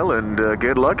a while and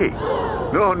get lucky.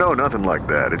 No, nothing like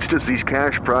that. It's just these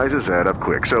cash prizes add up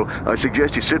quick. So I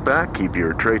suggest you sit back, keep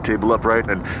your tray table upright,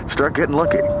 and start getting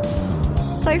lucky.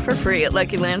 Play for free at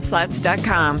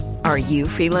LuckyLandSlots.com. Are you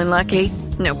feeling lucky?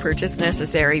 No purchase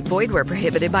necessary. Void where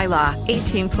prohibited by law.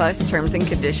 18+ terms and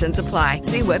conditions apply.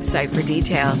 See website for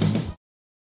details.